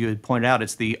 and as you had pointed out,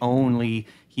 it's the only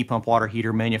heat pump water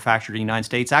heater manufactured in the United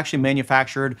States, actually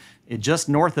manufactured just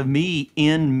north of me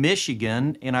in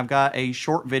Michigan, and I've got a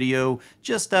short video,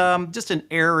 just an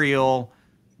aerial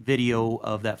video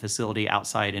of that facility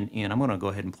outside and in. I'm going to go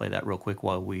ahead and play that real quick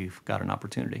while we've got an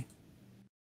opportunity.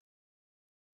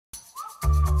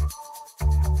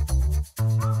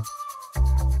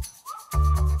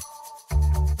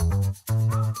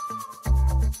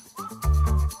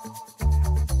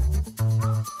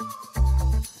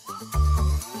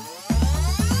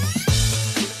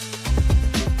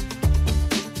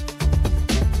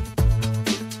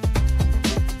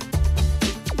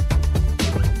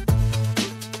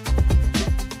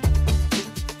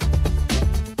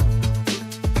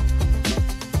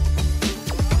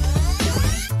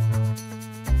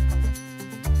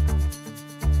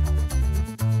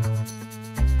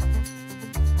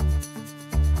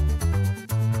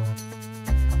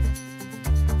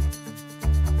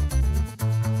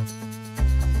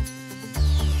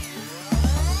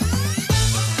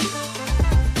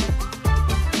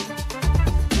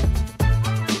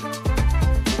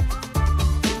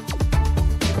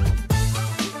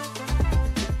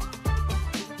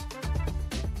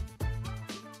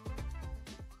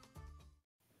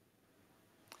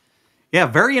 Yeah,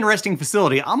 very interesting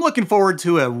facility. I'm looking forward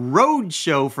to a road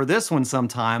show for this one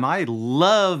sometime. I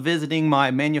love visiting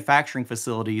my manufacturing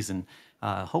facilities, and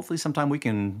hopefully sometime we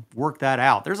can work that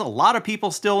out. There's a lot of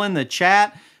people still in the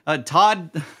chat.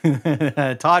 Todd,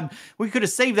 Todd, we could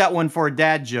have saved that one for a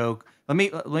dad joke. Let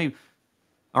me.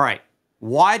 All right.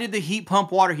 Why did the heat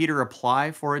pump water heater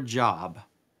apply for a job?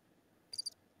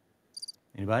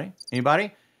 Anybody?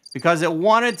 Anybody? Because it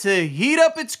wanted to heat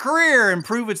up its career and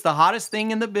prove it's the hottest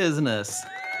thing in the business.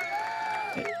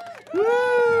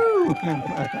 Woo!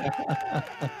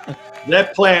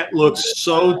 That plant looks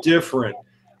so different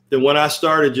than when I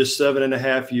started just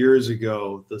 7.5 years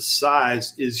ago. The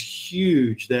size is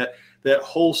huge. That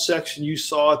whole section you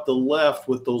saw at the left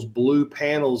with those blue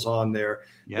panels on there,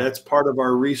 that's part of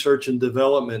our research and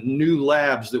development, new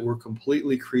labs that were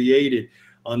completely created.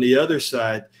 On the other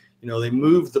side, they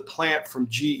moved the plant from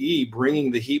GE,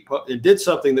 bringing the heat pump, and did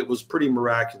something that was pretty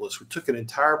miraculous. We took an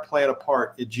entire plant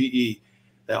apart at GE,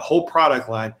 that whole product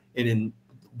line, and in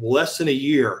less than a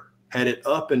year had it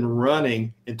up and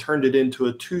running and turned it into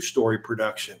a 2-story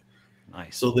production.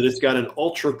 Nice. So that it's got an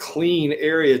ultra clean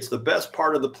area. It's the best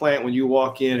part of the plant when you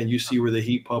walk in and you see where the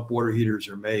heat pump water heaters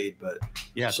are made. But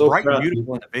yeah, it's bright and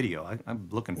beautiful in the video. I'm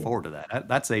looking forward to that.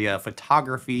 That's a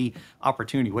photography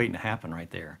opportunity waiting to happen right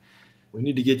there. We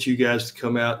need to get you guys to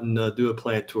come out and do a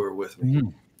plant tour with me.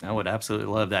 I would absolutely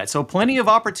love that. So plenty of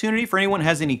opportunity for anyone who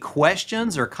has any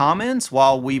questions or comments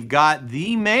while we've got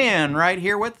the man right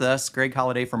here with us, Greg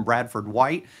Holliday from Bradford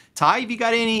White. Ty, have you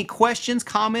got any questions,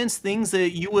 comments, things that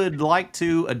you would like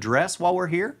to address while we're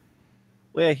here?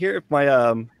 Well, yeah, here at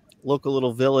my local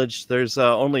little village, there's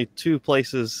only 2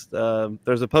 places.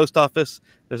 There's a post office,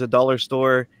 there's a dollar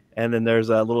store, and then there's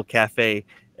a little cafe.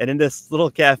 And in this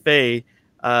little cafe,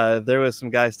 there was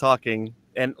some guys talking,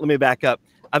 and let me back up.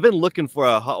 I've been looking for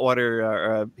a hot water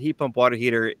or a heat pump water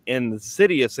heater in the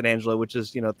city of San Angelo, which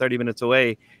is 30 minutes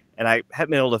away, and I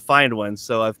haven't been able to find one.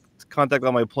 So I've contacted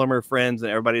all my plumber friends, and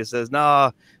everybody says,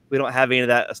 "Nah, we don't have any of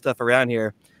that stuff around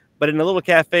here." But in a little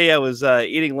cafe I was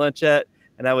eating lunch at,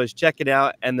 and I was checking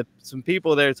out, and some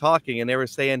people there talking, and they were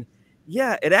saying,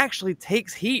 "Yeah, it actually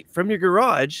takes heat from your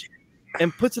garage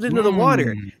and puts it into the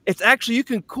water. It's actually, you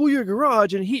can cool your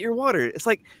garage and heat your water. It's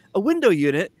like a window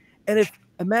unit, and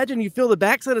imagine you feel the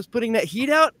backside is putting that heat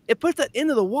out, it puts that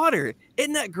into the water.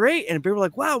 Isn't that great?" And people were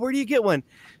like, "Wow, where do you get one?"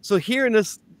 So here in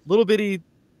this little bitty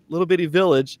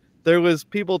village, there was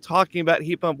people talking about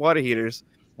heat pump water heaters.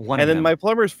 And then my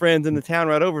plumber's friends in the town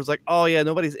right over was like, "Oh yeah,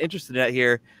 nobody's interested in that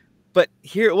here." But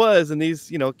here it was, and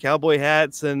these, cowboy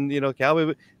hats and,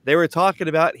 they were talking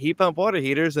about heat pump water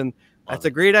heaters, and that's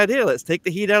a great idea. Let's take the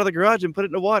heat out of the garage and put it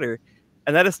in the water.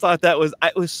 And I just thought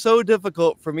it was so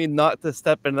difficult for me not to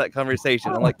step into that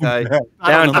conversation. I'm like,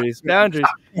 boundaries.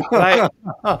 But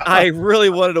I really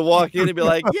wanted to walk in and be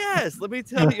like, "Yes, let me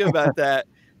tell you about that."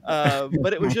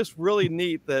 But it was just really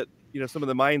neat that, some of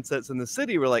the mindsets in the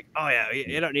city were like, "Oh yeah,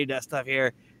 you don't need that stuff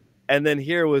here." And then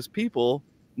here was people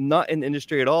not in the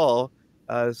industry at all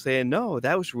saying, "No,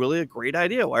 that was really a great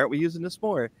idea. Why aren't we using this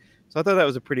more?" So I thought that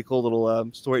was a pretty cool little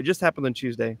story. It just happened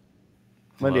on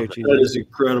Monday or Tuesday. That is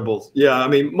incredible. Yeah, I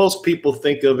mean, most people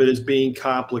think of it as being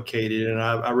complicated, and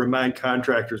I remind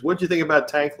contractors, what did you think about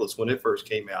tankless when it first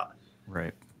came out?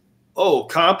 Right. Oh,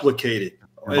 complicated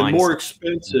and more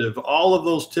expensive, all of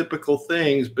those typical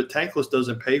things, but tankless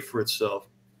doesn't pay for itself.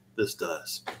 This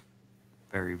does.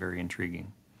 Very, very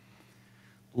intriguing.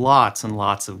 Lots and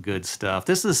lots of good stuff.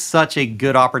 This is such a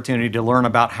good opportunity to learn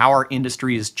about how our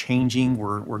industry is changing.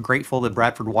 We're grateful that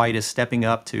Bradford White is stepping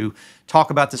up to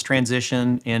talk about this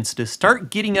transition and to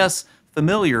start getting us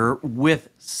familiar with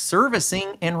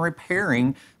servicing and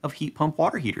repairing of heat pump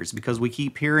water heaters, because we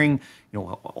keep hearing,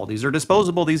 "Oh, these are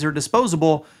disposable, these are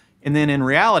disposable." And then in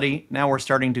reality, now we're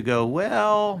starting to go,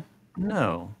 well,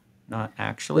 no, not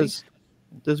actually.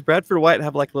 Does Bradford White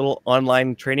have like a little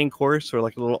online training course or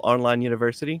like a little online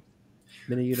university?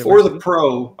 Mini university? For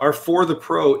the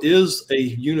Pro is a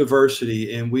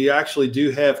university, and we actually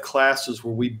do have classes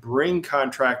where we bring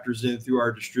contractors in through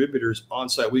our distributors on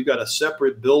site. We've got a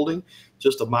separate building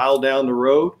just a mile down the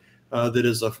road that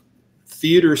is a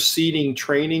theater seating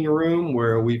training room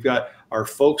where we've got our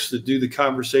folks that do the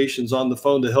conversations on the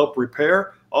phone to help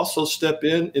repair also step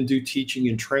in and do teaching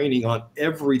and training on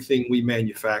everything we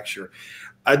manufacture.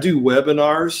 I do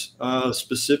webinars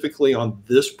specifically on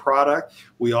this product.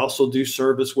 We also do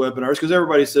service webinars because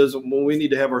everybody says, "Well, we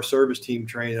need to have our service team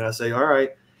trained." And I say, all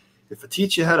right, if I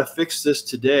teach you how to fix this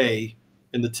today,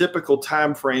 and the typical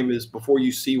time frame is before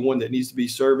you see one that needs to be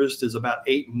serviced is about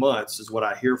 8 months, is what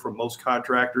I hear from most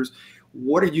contractors.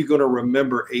 What are you going to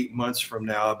remember 8 months from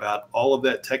now about all of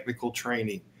that technical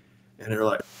training? And they're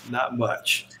like, not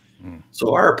much.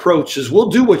 So our approach is, we'll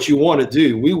do what you want to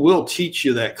do. We will teach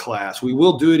you that class. We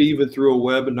will do it even through a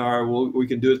webinar. We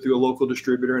can do it through a local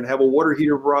distributor and have a water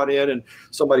heater brought in and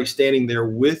somebody standing there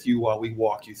with you while we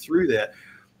walk you through that.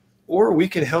 Or we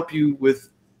can help you with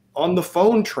on the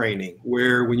phone training,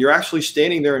 where when you're actually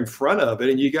standing there in front of it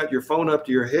and you got your phone up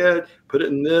to your head, put it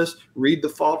in this, read the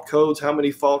fault codes, how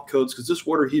many fault codes, because this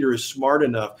water heater is smart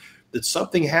enough that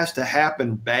something has to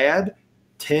happen bad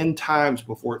 10 times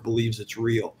before it believes it's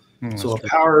real. So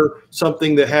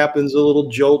something that happens, a little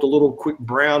jolt, a little quick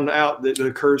brown out that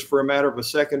occurs for a matter of a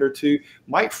second or two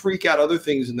might freak out other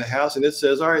things in the house. And it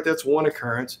says, all right, that's one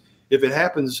occurrence. If it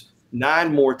happens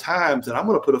 9 more times, then I'm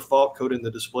going to put a fault code in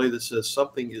the display that says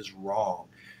something is wrong.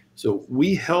 So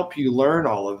we help you learn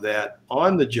all of that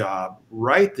on the job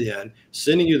right then,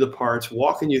 sending you the parts,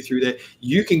 walking you through that.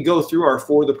 You can go through our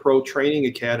For the Pro Training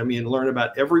Academy and learn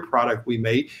about every product we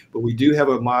make, but we do have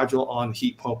a module on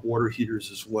heat pump water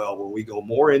heaters as well, where we go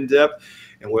more in depth.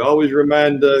 And we always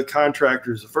remind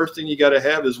contractors, the first thing you got to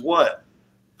have is what?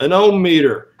 An ohm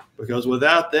meter, because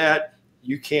without that,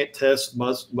 you can't test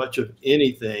much of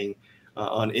anything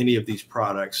on any of these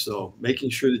products. So making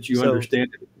sure that you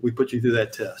understand it, we put you through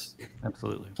that test.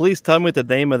 Absolutely. Please tell me what the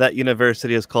name of that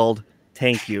university is called.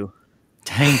 Thank you.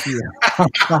 Thank you. Now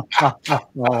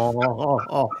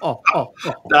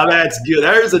that's good.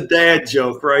 There's a dad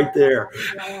joke right there.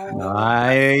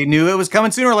 I knew it was coming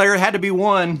sooner or later. It had to be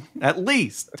one, at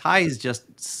least. Ty is just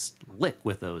slick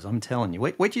with those, I'm telling you.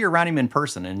 Wait till you're around him in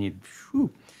person and you...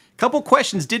 Whew. Couple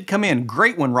questions did come in.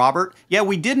 Great one, Robert. Yeah,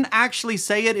 we didn't actually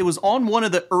say it. It was on one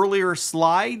of the earlier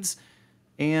slides.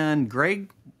 And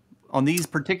Greg, on these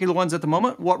particular ones at the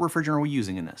moment, what refrigerant are we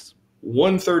using in this?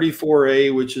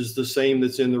 134A, which is the same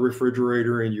that's in the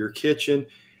refrigerator in your kitchen.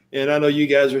 And I know you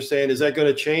guys are saying, is that going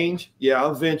to change? Yeah,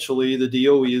 eventually the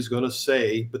DOE is going to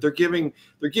say, but they're giving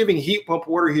heat pump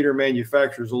water heater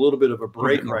manufacturers a little bit of a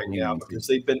break right now because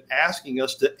they've been asking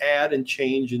us to add and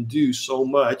change and do so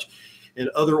much, and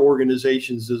other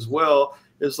organizations as well.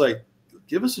 It's like,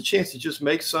 give us a chance to just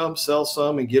make some, sell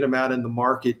some, and get them out in the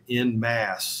market in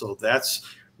mass. So that's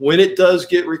when it does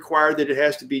get required that it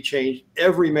has to be changed.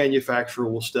 Every manufacturer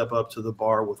will step up to the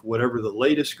bar with whatever the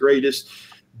latest, greatest,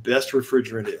 best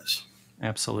refrigerant is.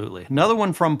 Absolutely. Another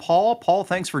one from Paul. Paul,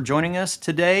 thanks for joining us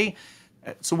today.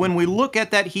 So when we look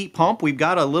at that heat pump, we've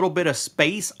got a little bit of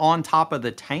space on top of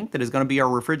the tank that is going to be our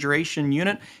refrigeration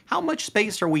unit. How much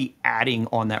space are we adding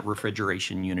on that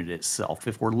refrigeration unit itself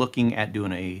if we're looking at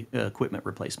doing a equipment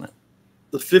replacement?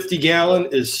 The 50-gallon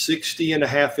is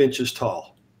 60.5 inches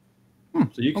tall.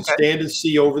 So you can stand and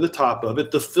see over the top of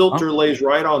it. The filter lays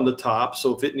right on the top,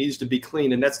 so if it needs to be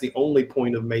cleaned, and that's the only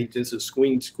point of maintenance, is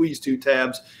squeeze 2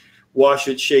 tabs, wash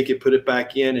it, shake it, put it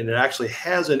back in, and it actually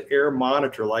has an air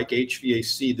monitor like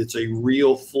HVAC that's a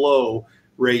real flow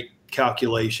rate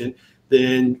calculation.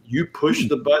 Then you push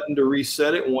the button to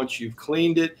reset it once you've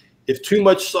cleaned it. If too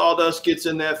much sawdust gets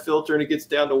in that filter and it gets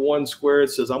down to 1 square,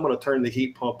 it says, I'm going to turn the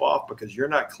heat pump off because you're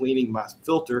not cleaning my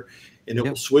filter, and it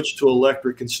will switch to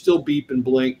electric and still beep and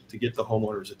blink to get the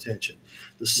homeowner's attention.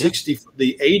 The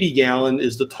 80-gallon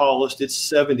is the tallest. It's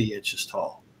 70 inches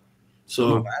tall.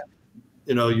 So,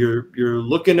 you know, you're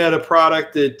looking at a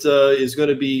product that is going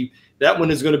to be, that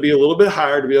one is going to be a little bit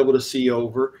higher to be able to see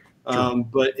over.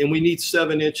 And we need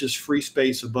 7 inches free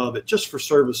space above it just for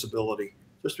serviceability,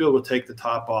 just to be able to take the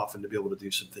top off and to be able to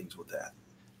do some things with that.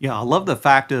 Yeah, I love the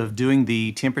fact of doing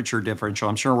the temperature differential.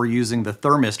 I'm sure we're using the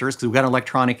thermistors because we've got an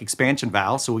electronic expansion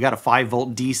valve. So we got a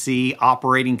 5-volt DC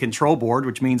operating control board,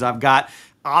 which means I've got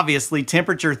obviously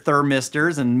temperature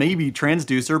thermistors and maybe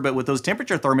transducer. But with those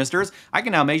temperature thermistors, I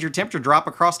can now measure temperature drop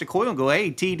across the coil and go,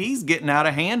 hey, TD's getting out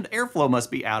of hand. Airflow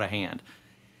must be out of hand.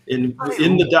 In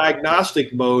the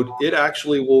diagnostic mode, it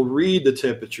actually will read the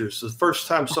temperatures. So the first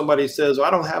time somebody says, I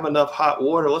don't have enough hot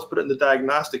water, let's put it in the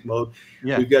diagnostic mode.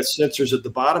 We've got sensors at the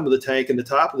bottom of the tank and the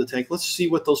top of the tank. Let's see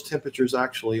what those temperatures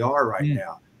actually are right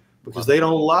now, because they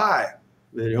don't lie.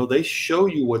 You know, they show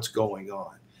you what's going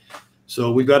on.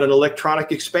 So we've got an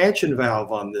electronic expansion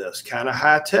valve on this, kind of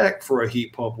high tech for a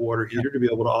heat pump water heater to be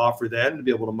able to offer that and to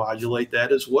be able to modulate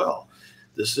that as well.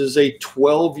 This is a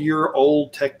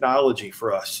 12-year-old technology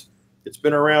for us. It's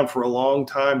been around for a long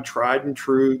time, tried and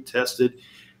true, tested.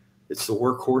 It's the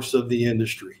workhorse of the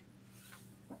industry.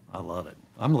 I love it.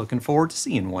 I'm looking forward to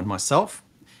seeing one myself.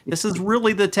 This is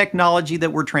really the technology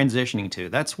that we're transitioning to.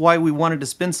 That's why we wanted to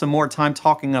spend some more time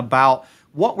talking about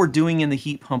what we're doing in the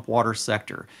heat pump water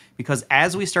sector. Because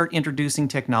as we start introducing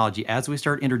technology, as we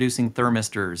start introducing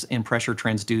thermistors and pressure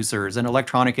transducers and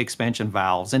electronic expansion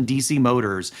valves and DC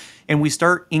motors, and we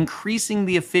start increasing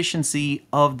the efficiency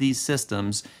of these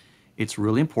systems, it's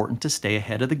really important to stay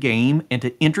ahead of the game and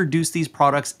to introduce these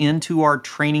products into our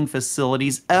training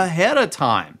facilities ahead of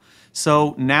time.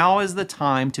 So now is the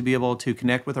time to be able to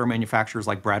connect with our manufacturers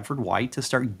like Bradford White to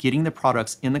start getting the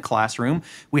products in the classroom.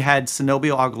 We had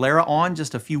Zenobio Aguilera on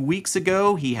just a few weeks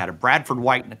ago. He had a Bradford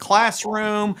White in the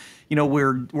classroom. You know,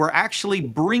 we're actually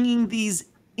bringing these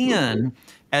in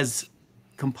as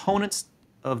components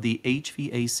of the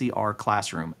HVACR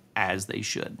classroom, as they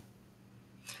should.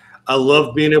 I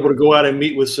love being able to go out and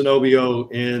meet with Zenobio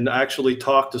and actually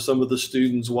talk to some of the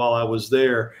students while I was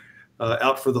there.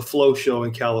 Out for the Flow Show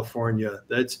in California.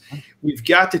 We've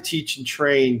got to teach and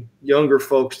train younger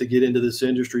folks to get into this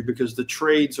industry because the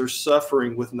trades are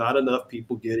suffering with not enough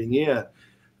people getting in.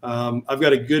 I've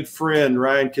got a good friend,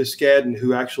 Ryan Kiskadden,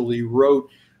 who actually wrote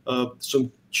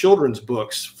some children's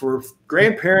books for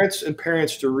grandparents and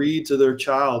parents to read to their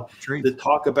child that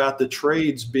talk about the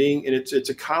trades being, and it's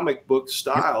a comic book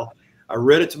style. I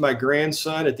read it to my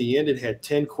grandson. At the end, it had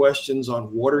 10 questions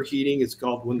on water heating. It's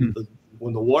called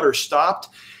When the Water Stopped,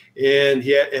 and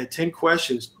he had 10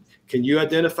 questions. Can you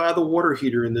identify the water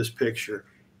heater in this picture?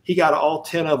 He got all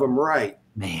 10 of them right.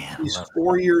 Man, he's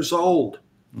 4 years old.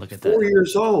 Look at that. 4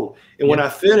 years old. And when I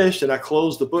finished and I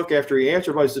closed the book after he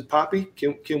answered, I said, Poppy,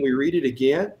 can we read it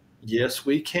again? Yes,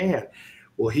 we can.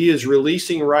 Well, he is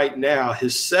releasing right now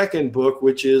his second book,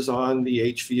 which is on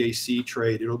the HVAC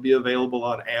trade. It'll be available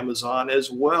on Amazon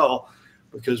as well,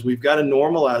 because we've got to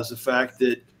normalize the fact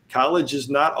that college is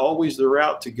not always the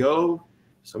route to go.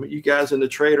 Some of you guys in the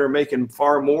trade are making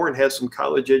far more and have some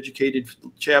college educated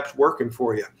chaps working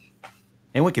for you.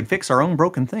 And we can fix our own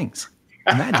broken things.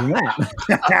 Imagine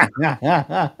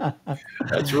that.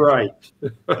 That's right.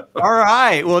 All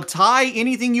right. Well, Ty,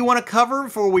 anything you want to cover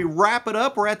before we wrap it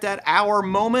up? We're at that hour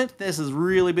moment. This has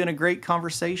really been a great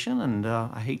conversation, and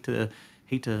I hate to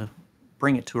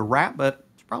bring it to a wrap, but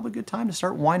it's probably a good time to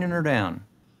start winding her down.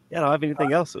 Yeah, I don't have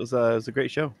anything else. It was a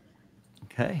great show.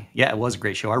 Okay. Yeah, it was a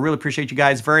great show. I really appreciate you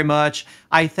guys very much.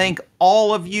 I thank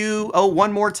all of you. Oh,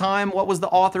 one more time. What was the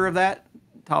author of that?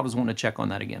 Todd was wanting to check on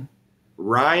that again.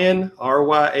 Ryan,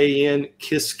 Ryan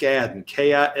Kiskaden,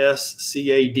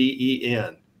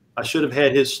 Kiscaden. I should have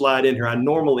had his slide in here. I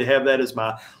normally have that as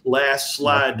my last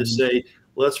slide to say,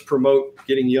 let's promote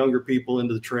getting younger people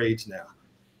into the trades now.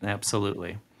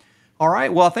 Absolutely. All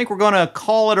right. Well, I think we're going to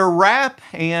call it a wrap,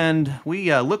 and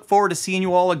we look forward to seeing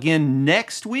you all again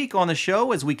next week on the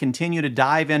show as we continue to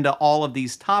dive into all of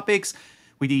these topics.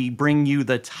 We bring you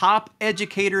the top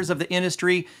educators of the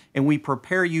industry, and we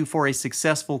prepare you for a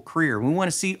successful career. We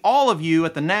want to see all of you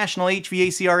at the National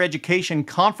HVACR Education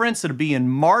Conference. It'll be in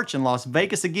March in Las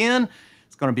Vegas again.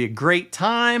 It's going to be a great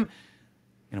time,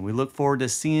 and we look forward to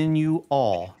seeing you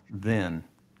all then.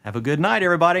 Have a good night,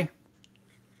 everybody.